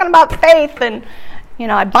lesson. I'm talking about faith. And,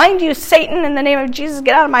 I bind you, Satan, in the name of Jesus.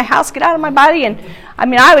 Get out of my house. Get out of my body. And,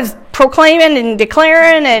 I was proclaiming and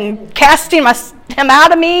declaring and casting him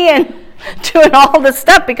out of me and doing all this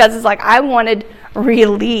stuff because it's like I wanted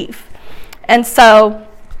relief. And so,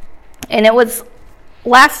 and it was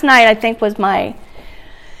last night, I think,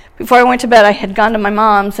 before I went to bed, I had gone to my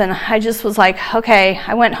mom's, and I just was like, okay,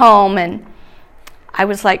 I went home, and I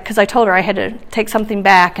was like, because I told her I had to take something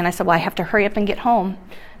back, and I said, well, I have to hurry up and get home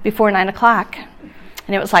before 9 o'clock.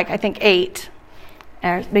 And it was like, I think 8,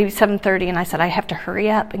 or maybe 7:30, and I said, I have to hurry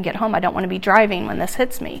up and get home. I don't want to be driving when this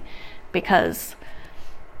hits me, because,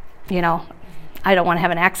 I don't want to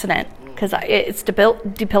have an accident, because it's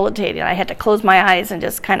debilitating. I had to close my eyes and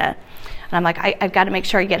just kind of, and I'm like, I've got to make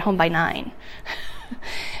sure I get home by 9.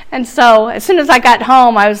 And so as soon as I got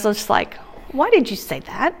home, I was just like, why did you say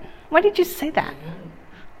that? Why did you say that?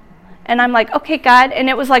 And I'm like, okay, God. And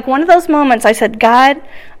it was like one of those moments I said, God,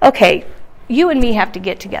 okay, you and me have to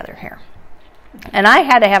get together here. And I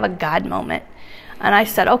had to have a God moment. And I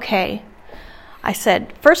said, okay. I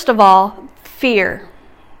said, first of all, fear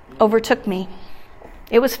overtook me.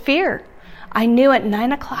 It was fear. I knew at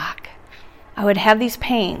 9 o'clock I would have these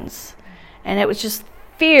pains. And it was just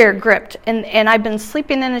fear gripped. And I've been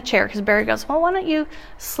sleeping in a chair because Barry goes, well, why don't you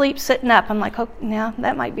sleep sitting up? I'm like, oh, yeah,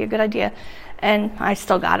 that might be a good idea. And I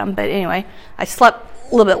still got them. But anyway, I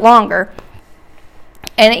slept a little bit longer.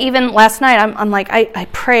 And even last night, I'm like, I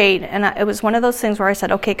prayed. And it was one of those things where I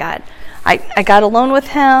said, okay, God. I got alone with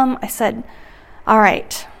him. I said, all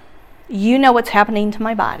right, you know what's happening to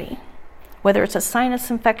my body. Whether it's a sinus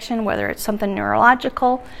infection, whether it's something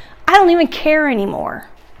neurological, I don't even care anymore.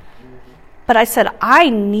 But I said, I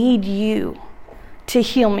need you to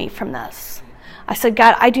heal me from this. I said,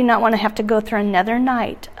 God, I do not want to have to go through another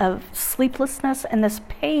night of sleeplessness and this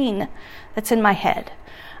pain that's in my head.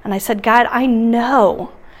 And I said, God, I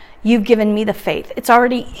know you've given me the faith. It's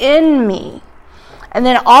already in me. And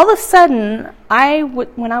then all of a sudden,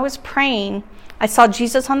 when I was praying, I saw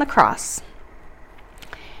Jesus on the cross.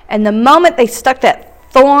 And the moment they stuck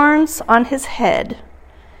that thorns on his head,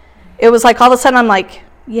 it was like all of a sudden I'm like,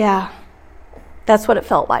 yeah, that's what it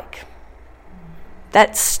felt like.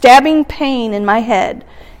 That stabbing pain in my head,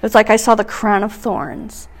 it was like I saw the crown of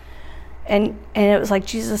thorns. And it was like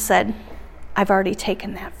Jesus said, I've already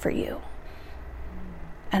taken that for you.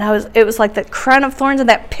 And it was like the crown of thorns and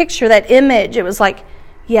that picture, that image, it was like,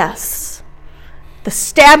 yes. The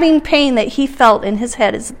stabbing pain that he felt in his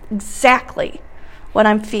head is exactly what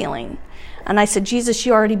I'm feeling. And I said, Jesus,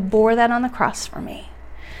 you already bore that on the cross for me.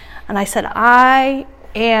 And I said, I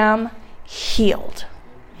am healed.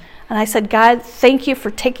 And I said, God, thank you for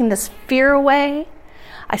taking this fear away.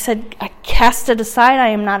 I said, I cast it aside. I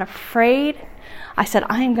am not afraid. I said,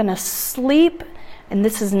 I am going to sleep, and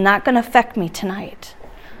this is not going to affect me tonight.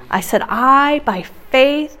 I said, I, by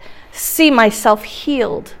faith, see myself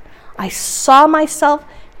healed. I saw myself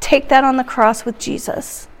take that on the cross with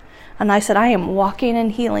Jesus. And I said, I am walking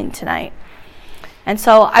in healing tonight. And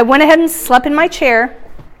so I went ahead and slept in my chair,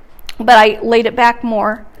 but I laid it back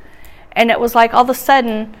more. And it was like all of a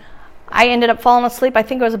sudden, I ended up falling asleep. I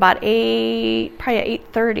think it was about probably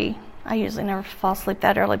at 8:30. I usually never fall asleep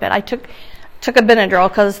that early, but I took a Benadryl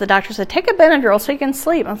because the doctor said, take a Benadryl so you can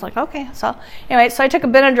sleep. I was like, okay. So anyway, so I took a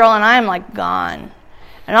Benadryl and I'm like gone.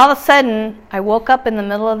 And all of a sudden, I woke up in the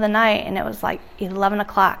middle of the night and it was like 11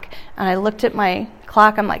 o'clock. And I looked at my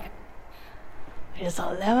clock. I'm like, it's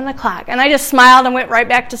 11 o'clock. And I just smiled and went right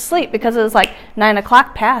back to sleep because it was like 9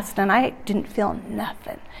 o'clock passed and I didn't feel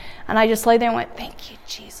nothing. And I just lay there and went, thank you,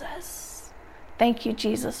 Jesus. Thank you,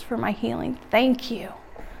 Jesus, for my healing. Thank you.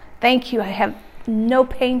 Thank you. I have no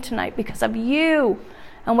pain tonight because of you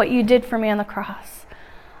and what you did for me on the cross.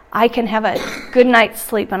 I can have a good night's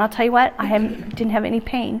sleep. And I'll tell you what, didn't have any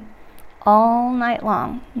pain all night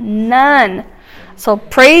long. None. So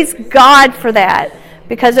praise God for that.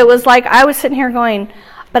 Because it was like I was sitting here going,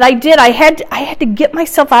 but I had to get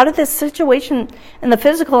myself out of this situation in the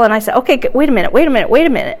physical. And I said, okay, wait a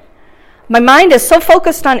minute. My mind is so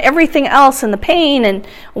focused on everything else and the pain and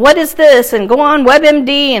what is this and go on WebMD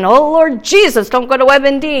and oh Lord Jesus, don't go to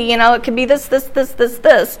WebMD. You know, it could be this.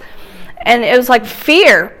 And it was like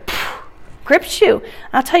fear grips you.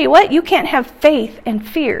 And I'll tell you what, you can't have faith and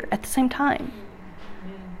fear at the same time.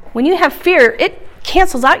 When you have fear, it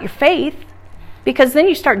cancels out your faith because then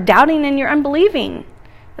you start doubting and you're unbelieving.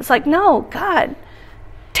 It's like, no, God,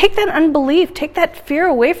 take that unbelief, take that fear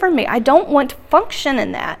away from me. I don't want to function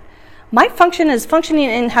in that. My function is functioning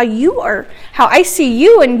in how you are, how I see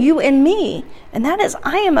you and you in me. And that is,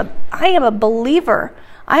 I am a believer.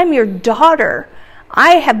 I am your daughter.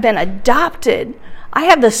 I have been adopted. I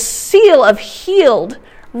have the seal of healed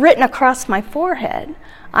written across my forehead.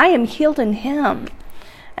 I am healed in him.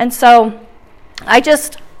 And so I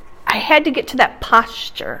had to get to that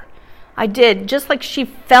posture. I did. Just like she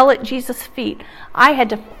fell at Jesus' feet, I had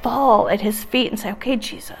to fall at his feet and say, okay,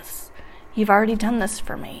 Jesus, you've already done this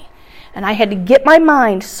for me. And I had to get my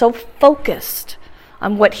mind so focused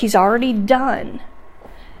on what he's already done.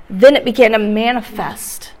 Then it began to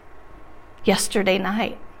manifest yesterday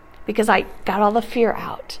night because I got all the fear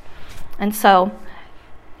out. And so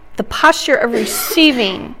the posture of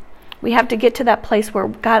receiving, we have to get to that place where,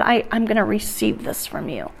 God, I'm going to receive this from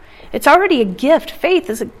you. It's already a gift. Faith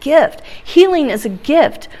is a gift. Healing is a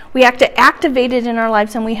gift. We have to activate it in our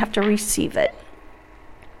lives and we have to receive it.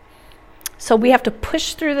 So we have to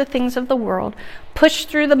push through the things of the world, push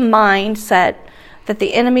through the mindset that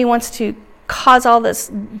the enemy wants to cause all this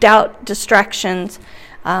doubt, distractions,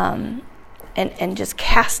 and just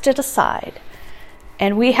cast it aside.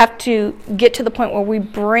 And we have to get to the point where we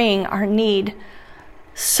bring our need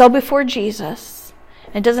so before Jesus.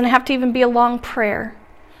 It doesn't have to even be a long prayer.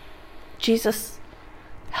 Jesus,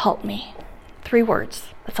 help me. 3 words.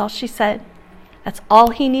 That's all she said. That's all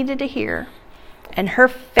he needed to hear. And her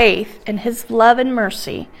faith and his love and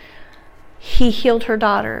mercy, he healed her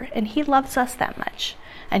daughter. And he loves us that much.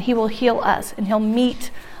 And he will heal us. And he'll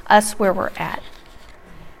meet us where we're at.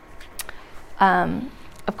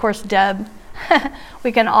 Of course, Deb,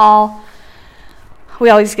 we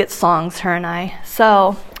always get songs, her and I.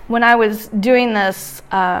 So when I was doing this,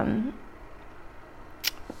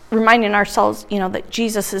 reminding ourselves, that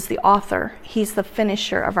Jesus is the author. He's the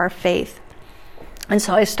finisher of our faith. And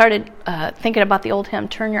so I started thinking about the old hymn,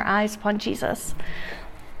 Turn Your Eyes Upon Jesus.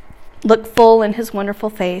 Look full in his wonderful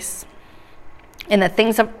face. And the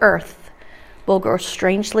things of earth will grow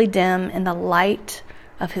strangely dim in the light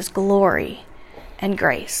of his glory and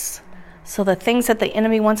grace. So the things that the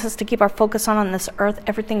enemy wants us to keep our focus on this earth,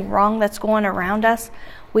 everything wrong that's going around us,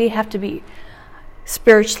 we have to be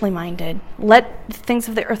spiritually minded. Let the things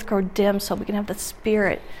of the earth grow dim so we can have the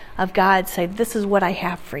Spirit of God say, this is what I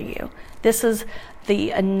have for you. This is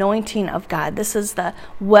the anointing of God. This is the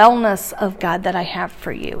wellness of God that I have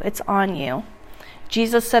for you. It's on you.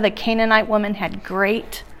 Jesus said the Canaanite woman had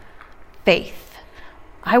great faith.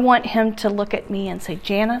 I want him to look at me and say,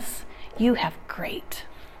 Janice, you have great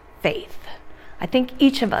faith. I think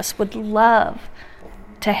each of us would love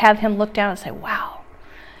to have him look down and say, wow,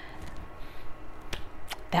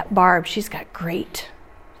 that Barb, she's got great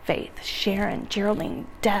faith. Sharon, Geraldine,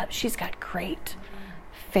 Deb, she's got great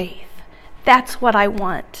faith. That's what I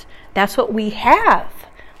want. That's what we have.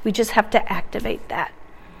 We just have to activate that.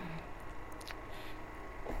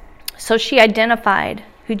 So she identified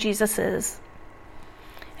who Jesus is,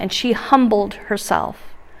 and she humbled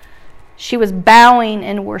herself. She was bowing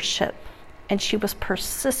in worship, and she was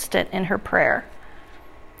persistent in her prayer.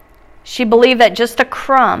 She believed that just a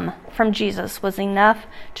crumb from Jesus was enough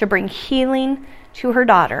to bring healing to her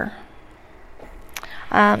daughter.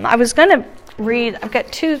 I was going to read, I've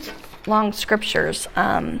got 2 long scriptures.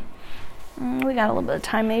 We got a little bit of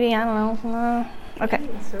time maybe, I don't know. Okay. Can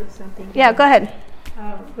I insert something? Yeah, go ahead.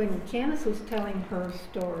 When Janice was telling her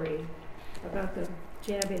story about the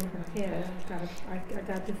jab in her head, I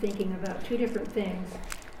got to thinking about 2 different things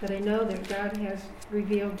that I know that God has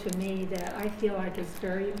revealed to me that I feel like is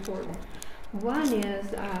very important. One is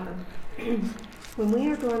when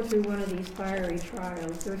we are going through one of these fiery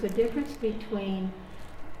trials, there's a difference between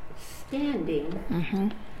standing. Mm-hmm.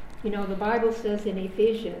 You know, the Bible says in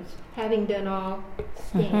Ephesians, having done all,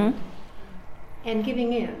 stand, and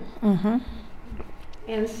giving in. Mm-hmm.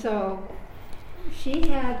 And so she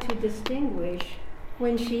had to distinguish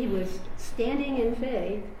when she was standing in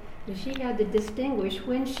faith, and she had to distinguish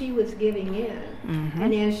when she was giving in. Mm-hmm.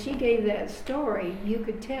 And as she gave that story, you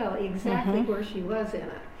could tell exactly where she was in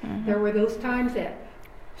it. Mm-hmm. There were those times that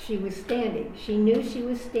she was standing. She knew she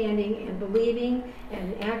was standing and believing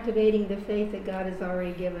and activating the faith that God has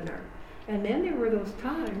already given her. And then there were those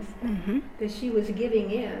times that she was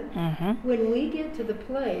giving in. Mm-hmm. When we get to the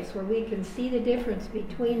place where we can see the difference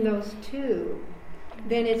between those two,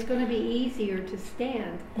 then it's going to be easier to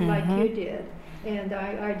stand like you did. And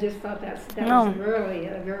I just thought that was really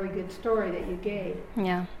a very good story that you gave.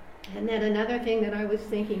 Yeah. And then another thing that I was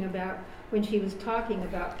thinking about when she was talking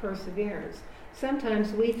about perseverance.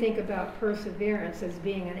 Sometimes we think about perseverance as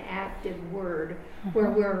being an active word,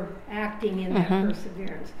 where we're acting in that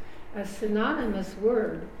perseverance. A synonymous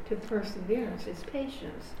word to perseverance is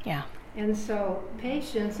patience. Yeah. And so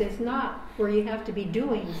patience is not where you have to be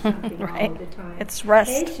doing something Right. all the time. It's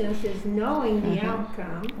rest. Patience is knowing the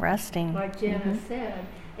outcome, Resting. like Janice said,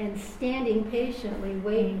 and standing patiently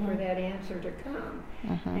waiting for that answer to come.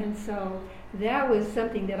 And so that was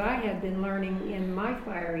something that I had been learning in my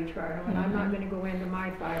fiery trial, and I'm not going to go into my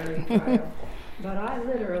fiery trial, but I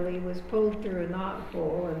literally was pulled through a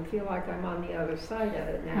knothole and feel like I'm on the other side of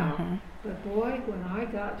it now. But boy, when I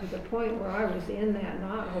got to the point where I was in that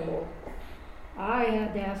knothole, I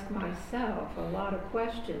had to ask myself a lot of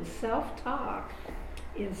questions. Self-talk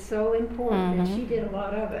is so important, and she did a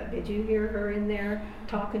lot of it. Did you hear her in there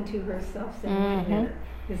talking to herself, saying, wait a minute,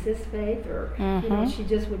 is this faith? Or, you know, she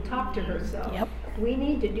just would talk to herself. Yep. We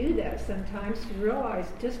need to do that sometimes to realize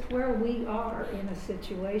just where we are in a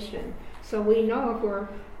situation. So we know if we're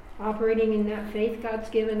operating in that faith God's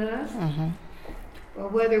given us, or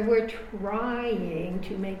whether we're trying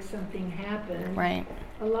to make something happen. Right.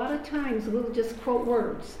 A lot of times we'll just quote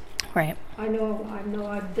words. Right. I know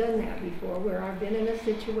I've done that before, where I've been in a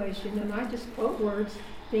situation and I just quote words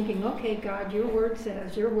thinking, okay, God, your word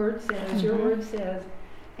says, your word says, your word says.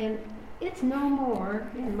 And it's no more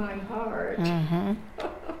in my heart than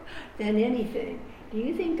anything. Do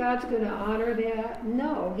you think God's going to honor that?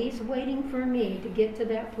 No, he's waiting for me to get to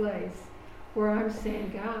that place where I'm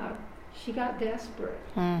saying, God, she got desperate.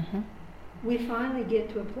 We finally get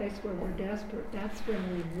to a place where we're desperate. That's when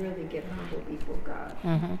we really get humble before God.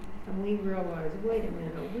 And we realize, wait a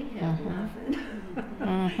minute, we have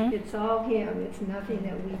nothing. It's all him. It's nothing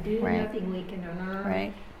that we do, nothing we can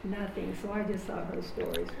earn, nothing. So I just thought those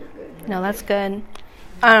stories were good. No, that's good.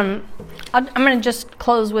 I'm going to just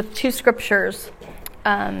close with 2 scriptures.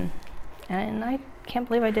 And I can't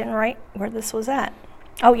believe I didn't write where this was at.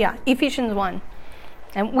 Oh, yeah, Ephesians 1.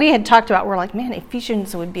 And we had talked about, we're like, man,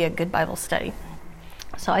 Ephesians would be a good Bible study.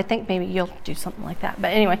 So I think maybe you'll do something like that. But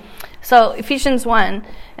anyway, so Ephesians 1,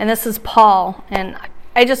 and this is Paul, and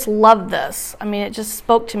I just love this. I mean, it just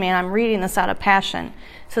spoke to me, and I'm reading this out of passion.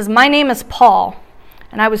 It says, my name is Paul,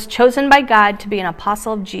 and I was chosen by God to be an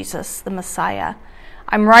apostle of Jesus, the Messiah.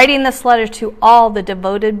 I'm writing this letter to all the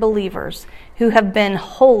devoted believers who have been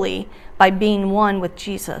holy by being one with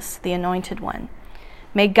Jesus, the Anointed One.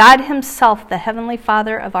 May God himself, the Heavenly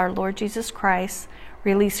Father of our Lord Jesus Christ,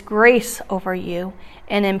 release grace over you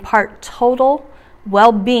and impart total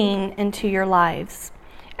well-being into your lives.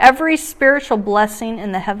 Every spiritual blessing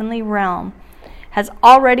in the heavenly realm has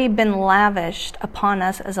already been lavished upon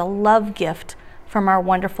us as a love gift from our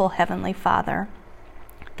wonderful Heavenly Father,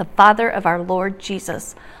 the Father of our Lord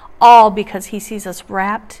Jesus, all because he sees us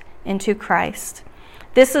wrapped into Christ.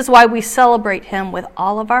 This is why we celebrate him with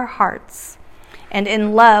all of our hearts. And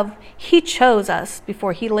in love, he chose us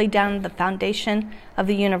before he laid down the foundation of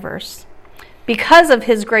the universe. Because of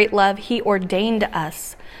his great love, he ordained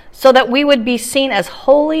us so that we would be seen as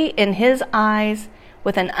holy in his eyes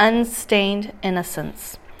with an unstained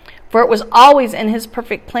innocence. For it was always in his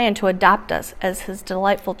perfect plan to adopt us as his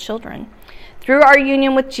delightful children, through our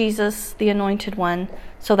union with Jesus, the Anointed One,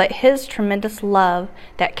 so that his tremendous love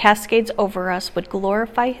that cascades over us would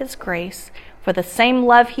glorify his grace, for the same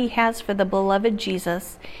love he has for the beloved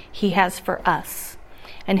Jesus, he has for us.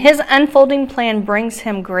 And his unfolding plan brings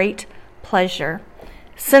him great pleasure.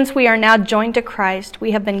 Since we are now joined to Christ,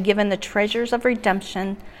 we have been given the treasures of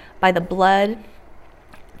redemption by the blood,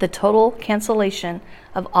 the total cancellation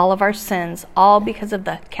of all of our sins, all because of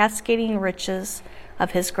the cascading riches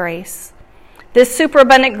of his grace. This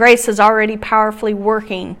superabundant grace is already powerfully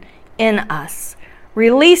working in us,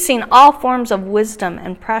 releasing all forms of wisdom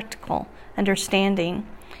and practical understanding.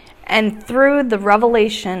 And through the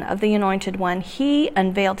revelation of the Anointed One, he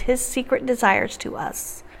unveiled his secret desires to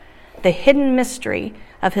us, the hidden mystery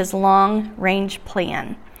of his long-range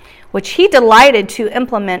plan, which he delighted to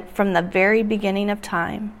implement from the very beginning of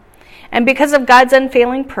time. And because of God's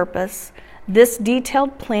unfailing purpose, this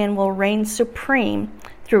detailed plan will reign supreme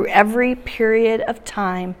through every period of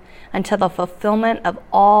time until the fulfillment of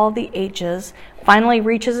all the ages finally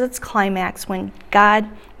reaches its climax when God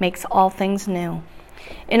makes all things new.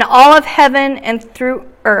 In all of heaven and through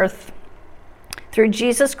earth, through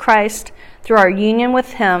Jesus Christ, through our union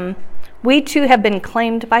with him, we too have been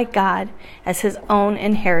claimed by God as his own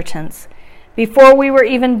inheritance. Before we were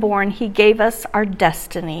even born, he gave us our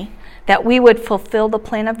destiny, that we would fulfill the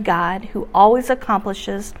plan of God, who always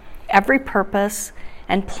accomplishes every purpose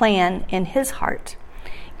and plan in his heart.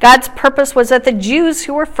 God's purpose was that the Jews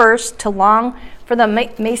who were first to long for the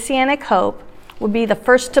messianic hope would be the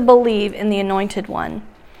first to believe in the Anointed One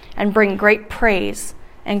and bring great praise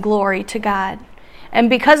and glory to God. And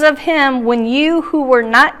because of him, when you who were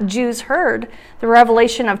not Jews heard the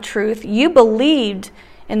revelation of truth, you believed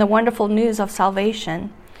in the wonderful news of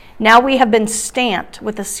salvation. Now we have been stamped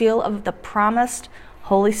with the seal of the promised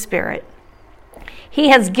Holy Spirit. He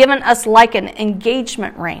has given us like an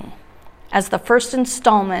engagement ring as the first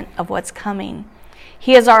installment of what's coming.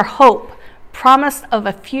 He is our hope, promise of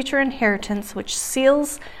a future inheritance which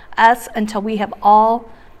seals us until we have all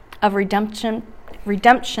of redemption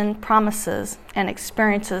promises and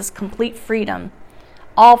experiences complete freedom,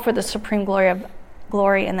 all for the supreme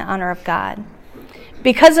glory and the honor of God.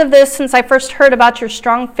 Because of this, since I first heard about your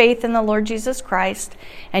strong faith in the Lord Jesus Christ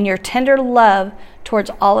and your tender love towards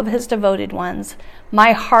all of his devoted ones,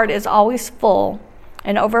 my heart is always full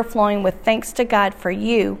and overflowing with thanks to God for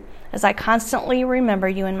you, as I constantly remember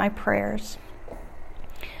you in my prayers.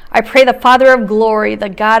 I pray the Father of glory, the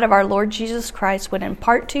God of our Lord Jesus Christ, would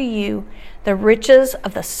impart to you the riches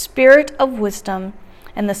of the spirit of wisdom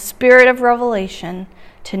and the spirit of revelation,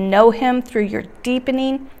 to know him through your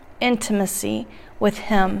deepening intimacy with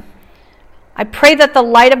him. I pray that the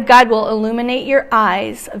light of God will illuminate your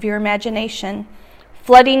eyes of your imagination,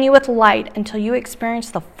 flooding you with light until you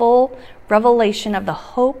experience the full revelation of the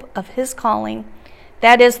hope of his calling,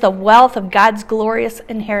 that is, the wealth of God's glorious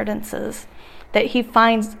inheritances that he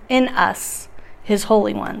finds in us, his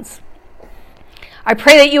holy ones. I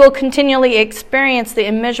pray that you will continually experience the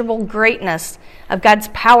immeasurable greatness of God's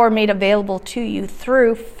power made available to you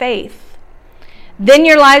through faith. Then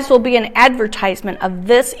your lives will be an advertisement of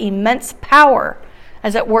this immense power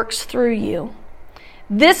as it works through you.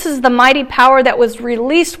 This is the mighty power that was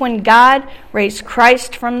released when God raised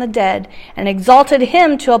Christ from the dead and exalted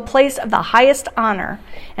him to a place of the highest honor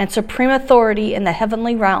and supreme authority in the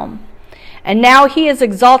heavenly realm. And now he is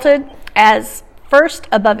exalted as first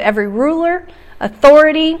above every ruler,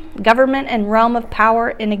 authority, government, and realm of power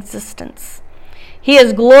in existence. He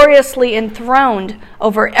is gloriously enthroned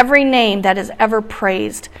over every name that is ever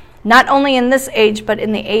praised, not only in this age, but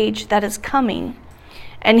in the age that is coming.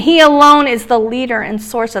 And he alone is the leader and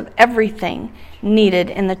source of everything needed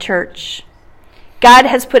in the church. God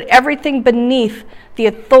has put everything beneath the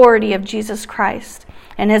authority of Jesus Christ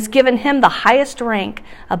and has given him the highest rank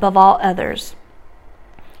above all others.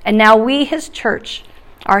 And now we, his church,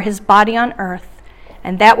 are his body on earth,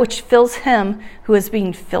 and that which fills him who is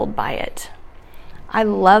being filled by it. I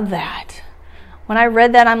love that. When I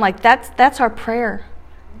read that, I'm like, that's our prayer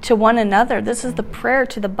to one another. This is the prayer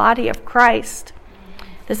to the body of Christ.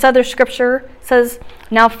 This other scripture says,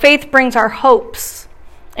 now faith brings our hopes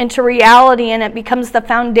into reality, and it becomes the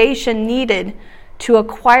foundation needed to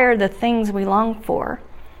acquire the things we long for.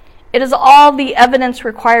 It is all the evidence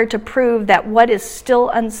required to prove that what is still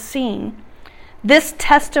unseen. This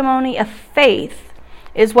testimony of faith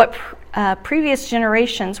is what previous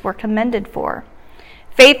generations were commended for.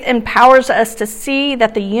 Faith empowers us to see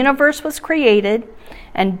that the universe was created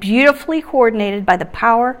and beautifully coordinated by the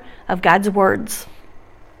power of God's words.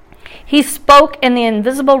 He spoke in the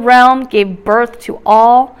invisible realm, gave birth to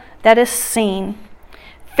all that is seen.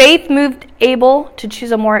 Faith moved Abel to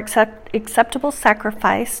choose a more acceptable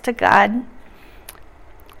sacrifice to God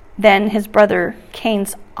than his brother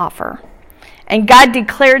Cain's offer. And God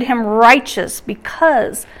declared him righteous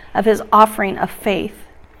because of his offering of faith.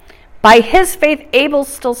 By his faith, Abel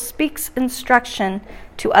still speaks instruction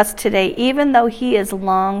to us today, even though he is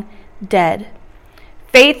long dead.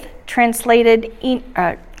 Faith translated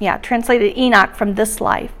Enoch from this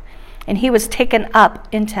life, and he was taken up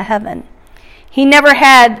into heaven. He never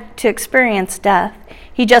had to experience death.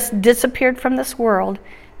 He just disappeared from this world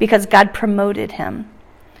because God promoted him.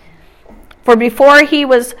 For before he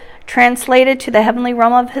was translated to the heavenly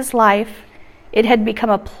realm of his life, it had become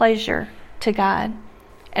a pleasure to God.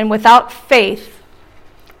 And without faith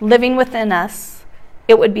living within us,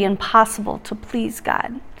 it would be impossible to please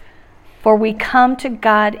God. For we come to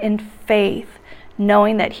God in faith,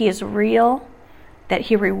 knowing that he is real, that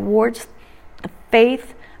he rewards the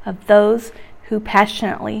faith of those who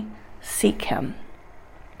passionately seek him.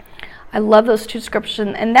 I love those two scriptures,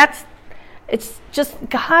 and it's just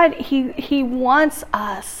God, he wants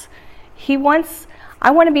us. I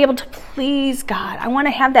want to be able to please God. I want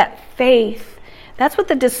to have that faith. That's what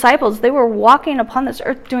the disciples, they were walking upon this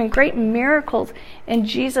earth doing great miracles in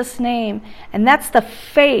Jesus' name. And that's the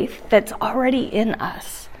faith that's already in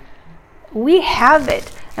us. We have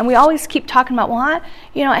it. And we always keep talking about, well,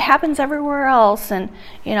 it happens everywhere else. And,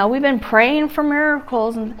 we've been praying for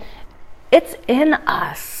miracles. And it's in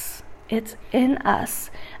us. It's in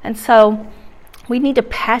us. And so we need to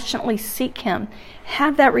passionately seek him.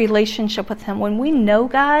 Have that relationship with him. When we know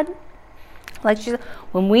God,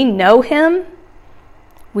 when we know him,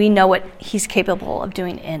 we know what he's capable of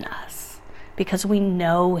doing in us because we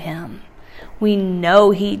know him. We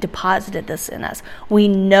know he deposited this in us. We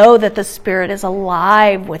know that the Spirit is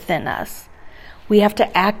alive within us. We have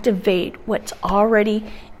to activate what's already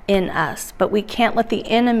in us, but we can't let the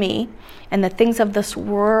enemy and the things of this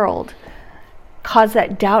world cause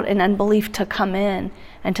that doubt and unbelief to come in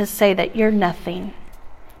and to say that you're nothing.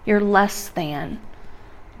 You're less than.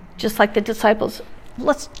 Just like the disciples,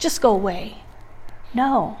 let's just go away.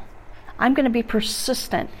 No, I'm going to be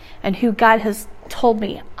persistent in who God has told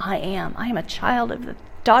me I am. I am a child of the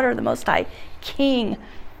daughter of the Most High King.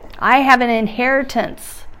 I have an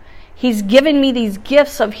inheritance. He's given me these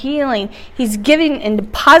gifts of healing. He's given and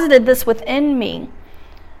deposited this within me.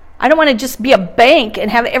 I don't want to just be a bank and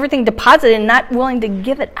have everything deposited and not willing to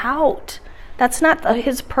give it out. That's not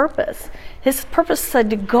his purpose. His purpose said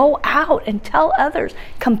to go out and tell others,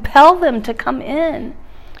 compel them to come in.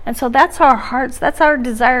 And so that's our hearts, that's our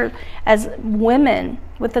desire as women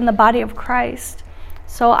within the body of Christ.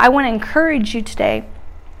 So I want to encourage you today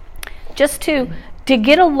just to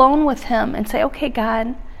get alone with him and say, okay,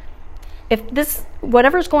 God, if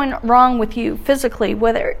whatever's going wrong with you physically,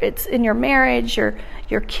 whether it's in your marriage,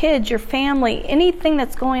 your kids, your family, anything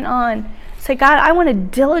that's going on, say, God, I want to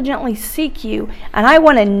diligently seek you, and I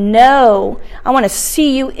want to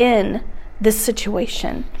see you in this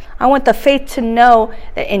situation. I want the faith to know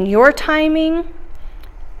that in your timing,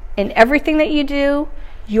 in everything that you do,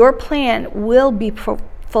 your plan will be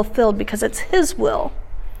fulfilled because it's his will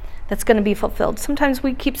that's going to be fulfilled. Sometimes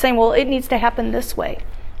we keep saying, well, it needs to happen this way.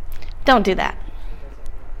 Don't do that.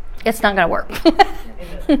 It's not going to work.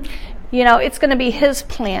 It's going to be his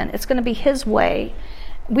plan. It's going to be his way.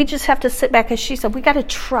 We just have to sit back, as she said, we got to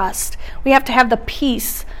trust. We have to have the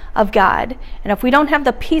peace of God. And if we don't have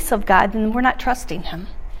the peace of God, then we're not trusting him.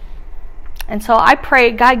 And so I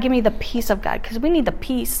pray, God, give me the peace of God, because we need the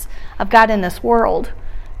peace of God in this world,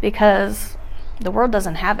 because the world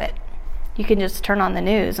doesn't have it. You can just turn on the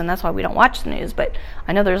news, and that's why we don't watch the news. But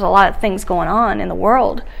I know there's a lot of things going on in the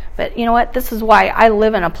world. But you know what? This is why I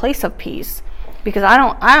live in a place of peace, because I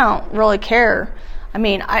don't really care. I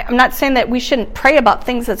mean, I'm not saying that we shouldn't pray about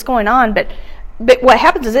things that's going on, but what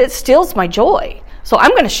happens is it steals my joy. So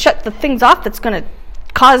I'm going to shut the things off that's going to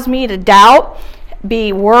cause me to doubt,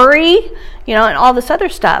 be worry, and all this other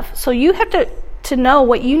stuff. So you have to know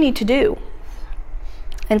what you need to do.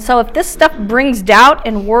 And so if this stuff brings doubt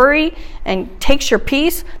and worry and takes your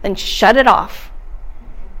peace, then shut it off.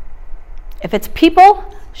 If it's people,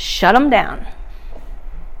 shut them down.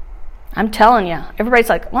 I'm telling you. Everybody's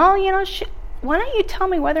like, well, why don't you tell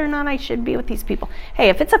me whether or not I should be with these people? Hey,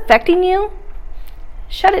 if it's affecting you,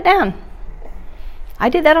 shut it down. I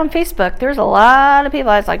did that on Facebook. There's a lot of people.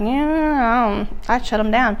 I was like, I shut them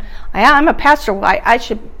down. I'm a pastor. I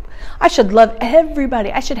should love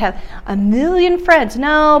everybody. I should have 1 million friends.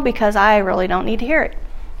 No, because I really don't need to hear it.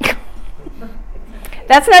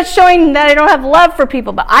 That's not showing that I don't have love for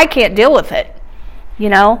people, but I can't deal with it.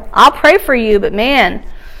 I'll pray for you, but man,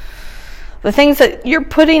 the things that you're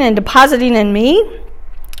putting and depositing in me,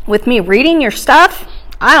 with me reading your stuff,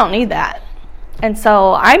 I don't need that. And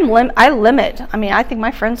so I limit. I mean, I think my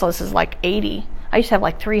friends list is like 80. I used to have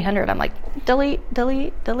like 300. I'm like, delete. I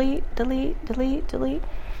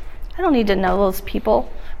don't need to know those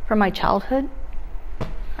people from my childhood.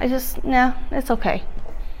 It's okay.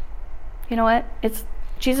 You know what?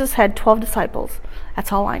 Jesus had 12 disciples.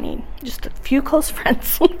 That's all I need. Just a few close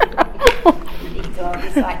friends. You need 12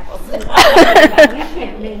 disciples. You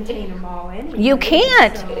can't maintain them all anyway. You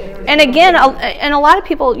can't. So And again, and a lot of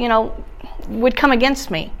people, would come against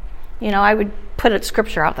me. I would put a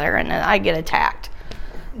scripture out there and I get attacked.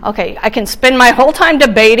 Okay, I can spend my whole time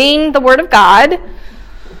debating the Word of God,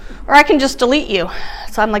 or I can just delete you.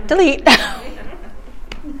 So I'm like, delete.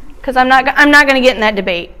 Because I'm not going to get in that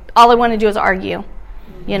debate. All I want to do is argue.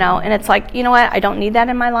 And it's like, you know what? I don't need that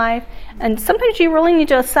in my life. And sometimes you really need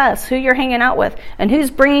to assess who you're hanging out with and who's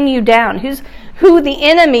bringing you down, who the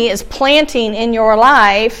enemy is planting in your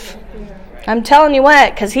life. I'm telling you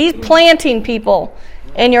what, because he's planting people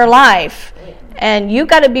in your life. And you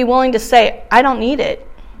got to be willing to say, I don't need it.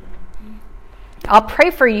 I'll pray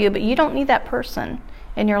for you, but you don't need that person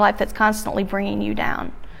in your life that's constantly bringing you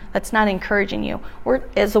down. That's not encouraging you.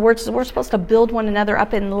 As the word says, we're supposed to build one another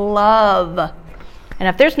up in love. And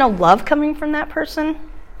if there's no love coming from that person,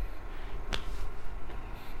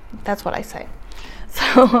 that's what I say.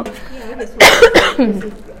 So, I just this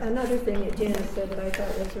is another thing that Janice said that I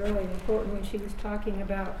thought was really important when she was talking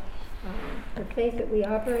about the faith that we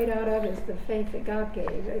operate out of is the faith that God gave.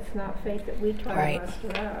 It's not faith that we try to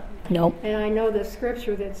muster up. Nope. And I know the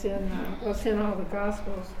scripture that's in all the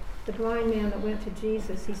Gospels. The blind man that went to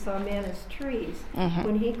Jesus, he saw men as trees. Mm-hmm.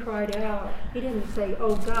 When he cried out, he didn't say,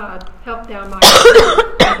 "Oh God, help thou my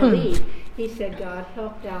unbelief." He said, "God,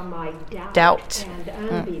 help thou my doubt. And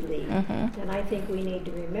unbelief." Mm-hmm. And I think we need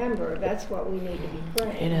to remember that's what we need to be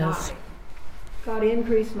praying. It is. God,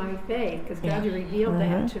 increase my faith, because God revealed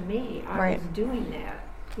that to me. I was doing that.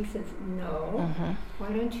 He says, "No. Why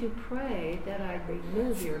don't you pray that I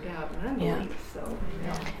remove your doubt and unbelief?" So,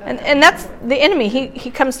 and that's the enemy. He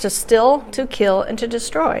comes to steal, to kill, and to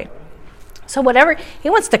destroy. So whatever he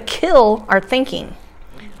wants to kill our thinking,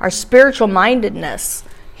 our spiritual mindedness.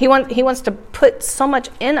 He wants to put so much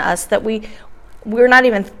in us that we're not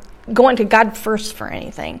even going to God first for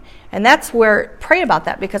anything. And that's where pray about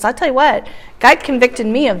that, because I tell you what, God convicted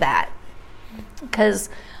me of that, because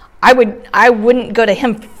I wouldn't go to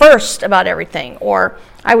him first about everything, or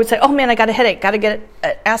I would say, "Oh man, I got a headache, got to get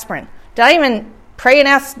aspirin." Did I even pray and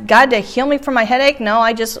ask God to heal me from my headache? No,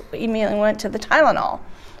 I just immediately went to the Tylenol.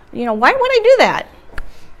 Why would I do that?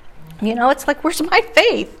 It's like, where's my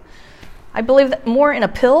faith? I believe that more in a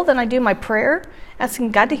pill than I do my prayer,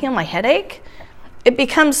 asking God to heal my headache. It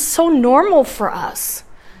becomes so normal for us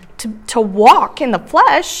to walk in the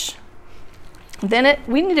flesh. Then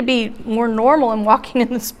we need to be more normal in walking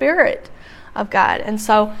in the Spirit of God. And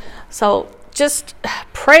so just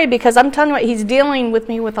pray, because I'm telling you what, he's dealing with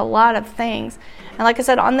me with a lot of things. And like I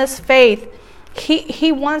said, on this faith,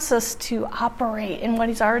 he wants us to operate in what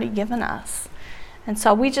he's already given us. And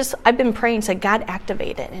so I've been praying, say, God,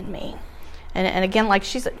 activate it in me. And again, like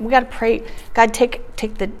she said, we got to pray, God,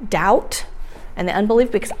 take the doubt and the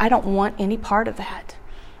unbelief, because I don't want any part of that.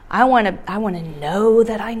 I want to know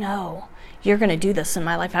that I know you're going to do this in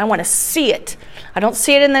my life. I want to see it. I don't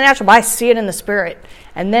see it in the natural, but I see it in the Spirit.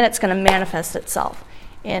 And then it's going to manifest itself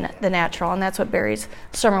in the natural. And that's what Barry's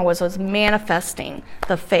sermon was manifesting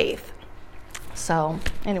the faith. So,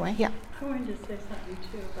 anyway, yeah. I wanted to say something,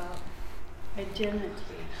 too, about identity.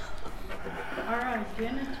 Our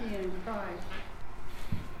identity in Christ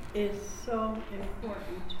is so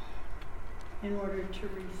important in order to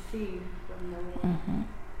receive from the Lord. Mm-hmm.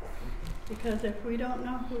 Because if we don't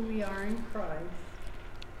know who we are in Christ,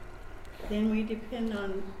 then we depend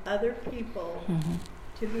on other people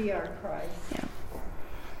to be our Christ. Yeah.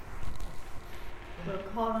 We'll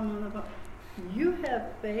call them on the phone. You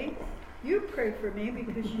have faith. You pray for me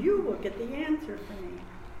because you will get the answer for me.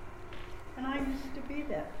 And I used to be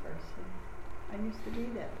that person.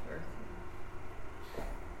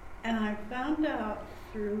 And I found out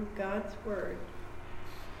through God's Word,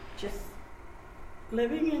 just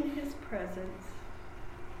living in his presence,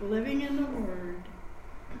 living in the Word,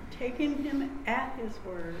 taking him at his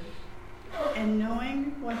word, and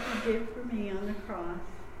knowing what he did for me on the cross.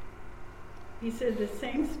 He said the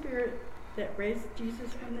same Spirit that raised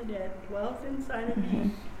Jesus from the dead dwells inside of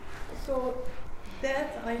me. So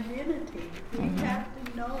that's identity. We have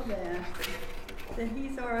to know that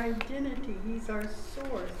he's our identity, he's our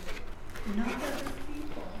source, not other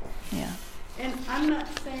people. Yeah. And I'm not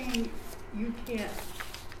saying you can't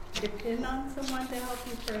depend on someone to help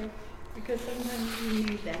you pray, because sometimes you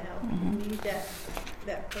need that help. You need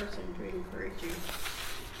that person to encourage you.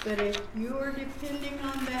 But if you are depending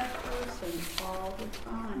on that person all the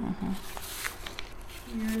time,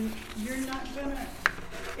 you're not gonna.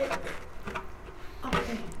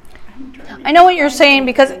 Okay. I know what you're saying,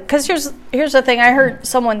 because here's the thing. I heard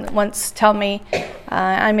someone once tell me,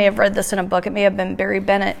 I may have read this in a book, it may have been Barry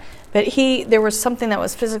Bennett, but there was something that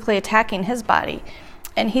was physically attacking his body.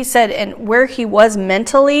 And he said, and where he was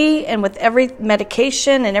mentally and with every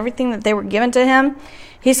medication and everything that they were given to him,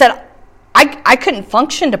 he said, I couldn't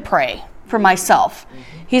function to pray for myself.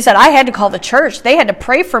 He said, I had to call the church. They had to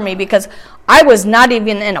pray for me because I was not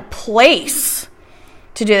even in a place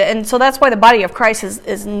to do that. And so that's why the body of Christ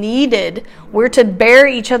is needed. We're to bear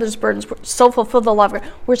each other's burdens, so fulfill the love.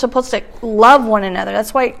 We're supposed to love one another.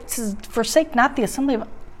 That's why it says, forsake not the assembly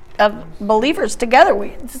of believers together.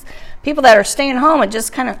 People that are staying home and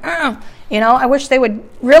just kind of, I wish they would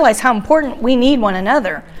realize how important we need one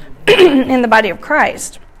another in the body of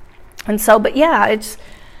Christ. And so, but yeah,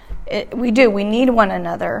 we do. We need one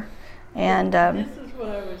another. And this is what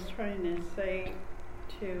I was trying to say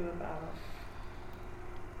too about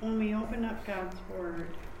when we open up God's Word,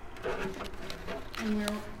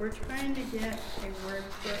 and we're trying to get a word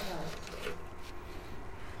for us.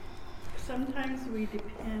 Sometimes we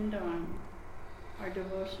depend on our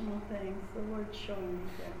devotional things, the Lord's showing me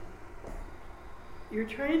this. You're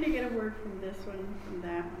trying to get a word from this one, from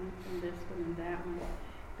that one, from this one, and that one.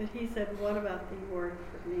 But he said, what about the word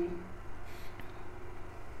for me?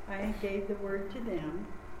 I gave the word to them,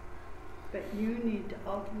 but you need to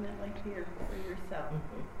ultimately hear for yourself.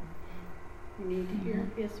 You need to hear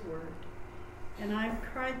his word. And I've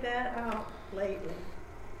cried that out lately.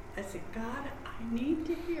 I said, God, I need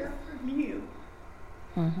to hear from you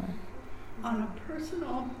on a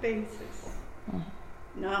personal basis.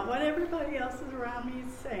 Not what everybody else is around me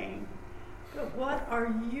is saying, but what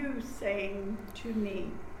are you saying to me?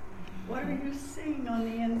 What are you saying on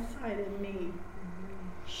the inside of me?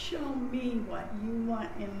 Show me what you want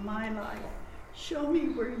in my life. Show me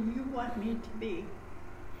where you want me to be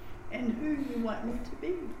and who you want me to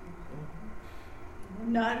be.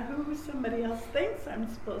 Not who somebody else thinks I'm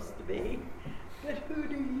supposed to be, but who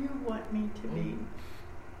do you want me to be?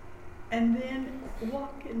 And then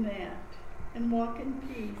walk in that and walk in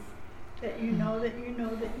peace, that you know that you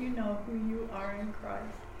know that you know who you are in Christ.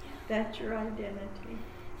 That's your identity.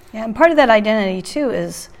 Yeah, and part of that identity too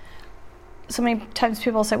is so many times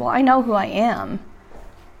people say, well, I know who I am,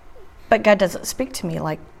 but God doesn't speak to me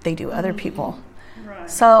like they do other people. Right.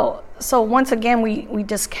 So once again, we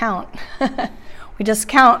discount. We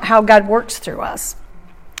discount how God works through us.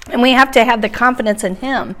 And we have to have the confidence in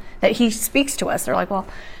him that he speaks to us. They're like, well,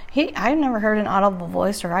 I've never heard an audible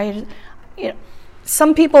voice, or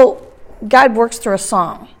some people, God works through a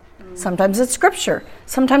song. Sometimes it's scripture.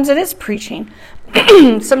 Sometimes it is preaching.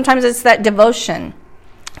 Sometimes it's that devotion.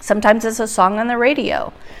 Sometimes it's a song on the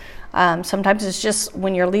radio. Sometimes it's just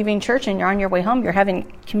when you're leaving church and you're on your way home, you're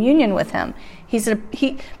having communion with him.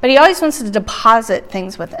 But he always wants to deposit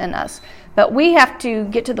things within us. But we have to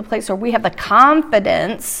get to the place where we have the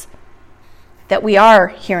confidence that we are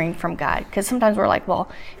hearing from God. Because sometimes we're like, well,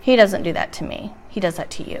 he doesn't do that to me. He does that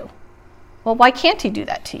to you. Well, why can't he do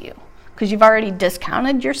that to you? Because you've already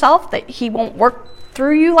discounted yourself that he won't work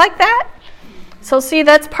through you like that? So see,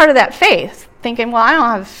 that's part of that faith. Thinking, well, I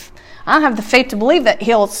don't have the faith to believe that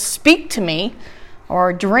he'll speak to me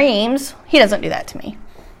or dreams. He doesn't do that to me.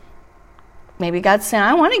 Maybe God's saying,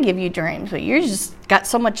 I want to give you dreams, but you just got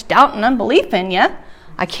so much doubt and unbelief in you.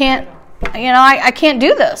 I can't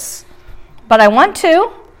do this, but I want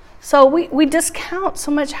to. So we discount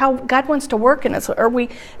so much how God wants to work in us, or we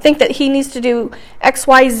think that he needs to do X,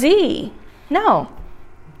 Y, Z. No.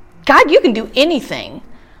 God, you can do anything.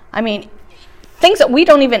 I mean, things that we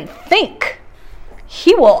don't even think,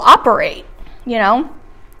 he will operate, Kind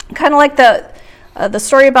of like the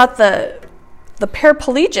story about the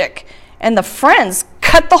paraplegic and the friends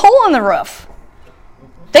cut the hole in the roof.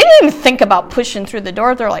 They didn't even think about pushing through the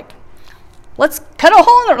door. They're like, let's cut a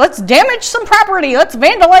hole in there. Let's damage some property. Let's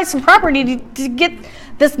vandalize some property to get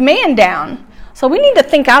this man down. So we need to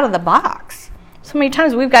think out of the box. So many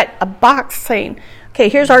times we've got a box saying, okay,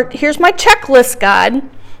 here's my checklist, God.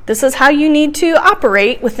 This is how you need to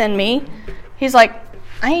operate within me. He's like,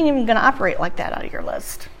 I ain't even going to operate like that out of your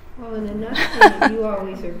list. Well, and another thing that you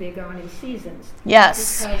always are big on is seasons.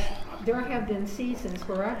 Yes. Because there have been seasons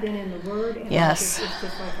where I've been in the Word, and yes. it's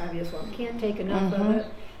just like I just can't take enough of it.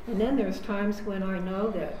 And then there's times when I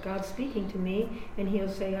know that God's speaking to me, and He'll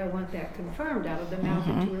say, I want that confirmed out of the mouth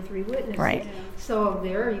of 2 or 3 witnesses. Right. So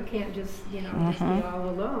there you can't just, just be all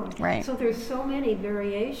alone. Right. So there's so many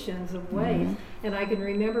variations of ways. And I can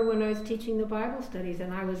remember when I was teaching the Bible studies,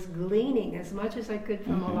 and I was gleaning as much as I could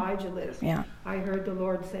from Elijah list. Yeah. I heard the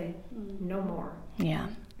Lord say, no more. Yeah.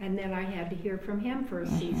 And then I had to hear from Him for a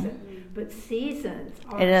season. But seasons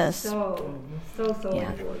are It is. so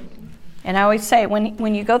Yeah. important. And I always say,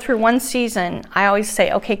 when you go through one season, I always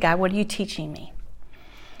say, okay, God, what are you teaching me?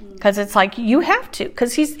 Because it's like, you have to,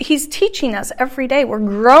 because he's teaching us every day. We're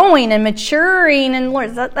growing and maturing, and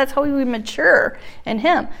Lord, that's how we mature in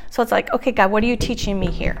Him. So it's like, okay, God, what are you teaching me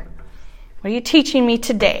here? What are you teaching me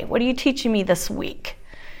today? What are you teaching me this week?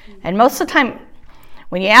 And most of the time,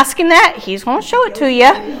 when you ask Him that, He's going to show it to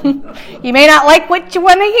you. You may not like what you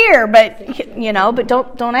want to hear, but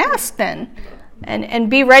don't ask then. And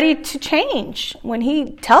be ready to change when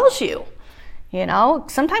He tells you.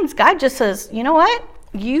 Sometimes God just says, you know what?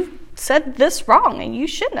 You said this wrong and you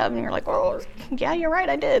shouldn't have. And you're like, oh, yeah, you're right,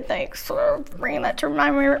 I did. Thanks for bringing that to my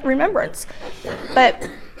remembrance. But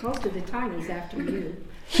most of the time He's after you.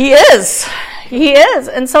 He is.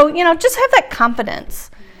 And so, just have that confidence.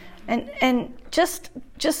 And just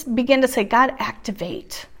begin to say, God,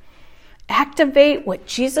 activate what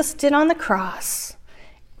Jesus did on the cross.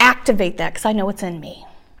 Activate that, because I know it's in me.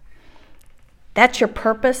 That's your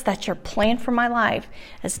purpose. That's your plan for my life,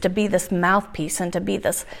 is to be this mouthpiece and to be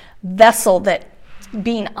this vessel that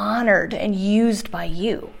being honored and used by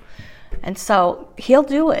you. And so He'll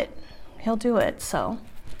do it. So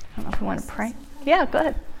I don't know if you want to pray. Yeah, go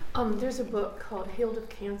ahead. There's a book called Healed of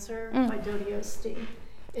Cancer by Dodie Osteen.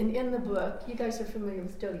 And in the book, you guys are familiar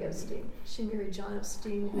with Dodie Osteen. She married John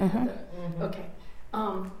Osteen. Okay.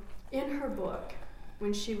 In her book,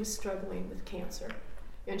 when she was struggling with cancer,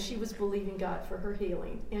 and she was believing God for her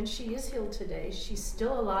healing, and she is healed today. She's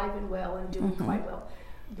still alive and well and doing quite well.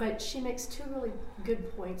 But she makes 2 really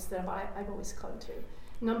good points that I've always clung to.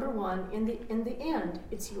 Number one, in the end,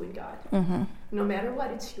 it's you and God. No matter what,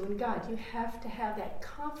 it's you and God. You have to have that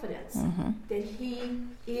confidence that He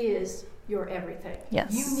is your everything.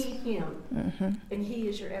 Yes. You need Him, and He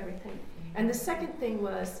is your everything. And the second thing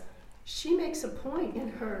was, she makes a point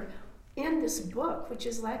in this book, which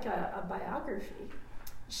is like a biography.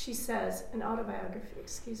 She says, an autobiography,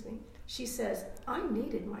 excuse me. She says, I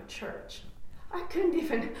needed my church. I couldn't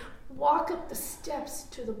even walk up the steps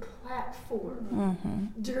to the platform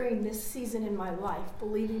during this season in my life,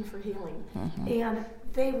 believing for healing. And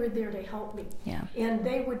they were there to help me. Yeah. And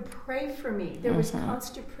they would pray for me. There was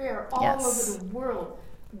constant prayer all over the world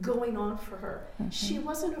going on for her. She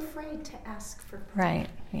wasn't afraid to ask for prayer. Right.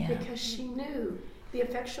 Yeah. Because she knew the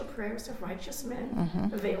effectual prayers of righteous men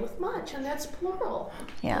availeth much, and that's plural.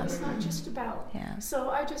 Yeah. It's not just about. Yeah.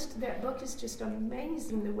 So that book is just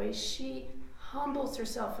amazing, the way she humbles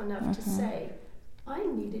herself enough to say, I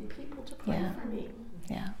needed people to pray for me.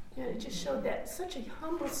 Yeah. And it just showed that such a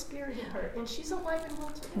humble spirit in her, and she's alive and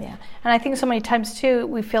well today. Yeah. And I think so many times too,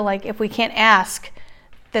 we feel like if we can't ask,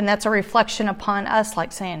 then that's a reflection upon us,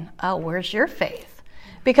 like saying, oh, where's your faith?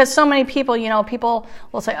 Because so many people, people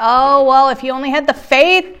will say, oh, well, if you only had the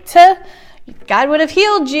faith God would have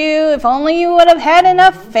healed you. If only you would have had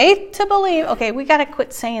enough faith to believe. Okay, we got to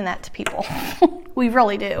quit saying that to people. We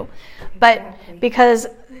really do. But because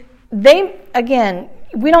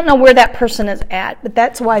we don't know where that person is at, but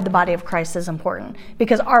that's why the body of Christ is important,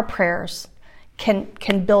 because our prayers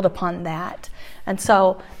can build upon that. And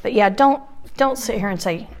so, but yeah, don't sit here and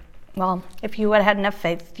say, well, if you would have had enough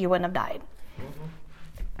faith, you wouldn't have died.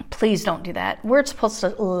 Please don't do that. We're supposed to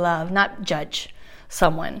love, not judge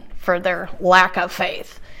someone for their lack of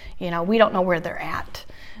faith. We don't know where they're at.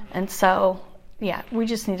 And so, yeah, we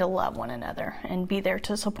just need to love one another and be there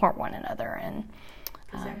to support one another. And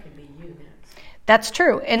that could be you next. That's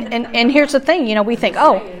true. And here's the thing, we think,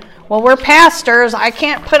 oh, well, we're pastors. I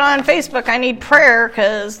can't put on Facebook I need prayer,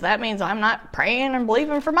 because that means I'm not praying and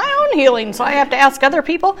believing for my own healing, so I have to ask other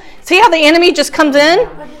people. See how the enemy just comes in?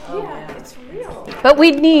 Yeah, it's real. But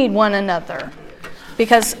we need one another.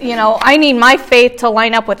 Because, I need my faith to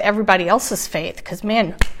line up with everybody else's faith. Because,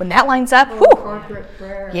 man, when that lines up, corporate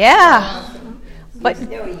prayer. Yeah. But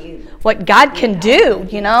what God can do,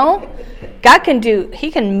 God can do, He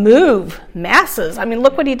can move masses. I mean,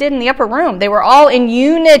 look what He did in the upper room. They were all in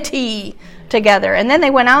unity together. And then they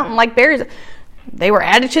went out and like berries. They were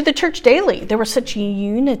added to the church daily. There was such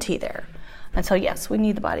unity there. And so, yes, we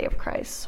need the body of Christ.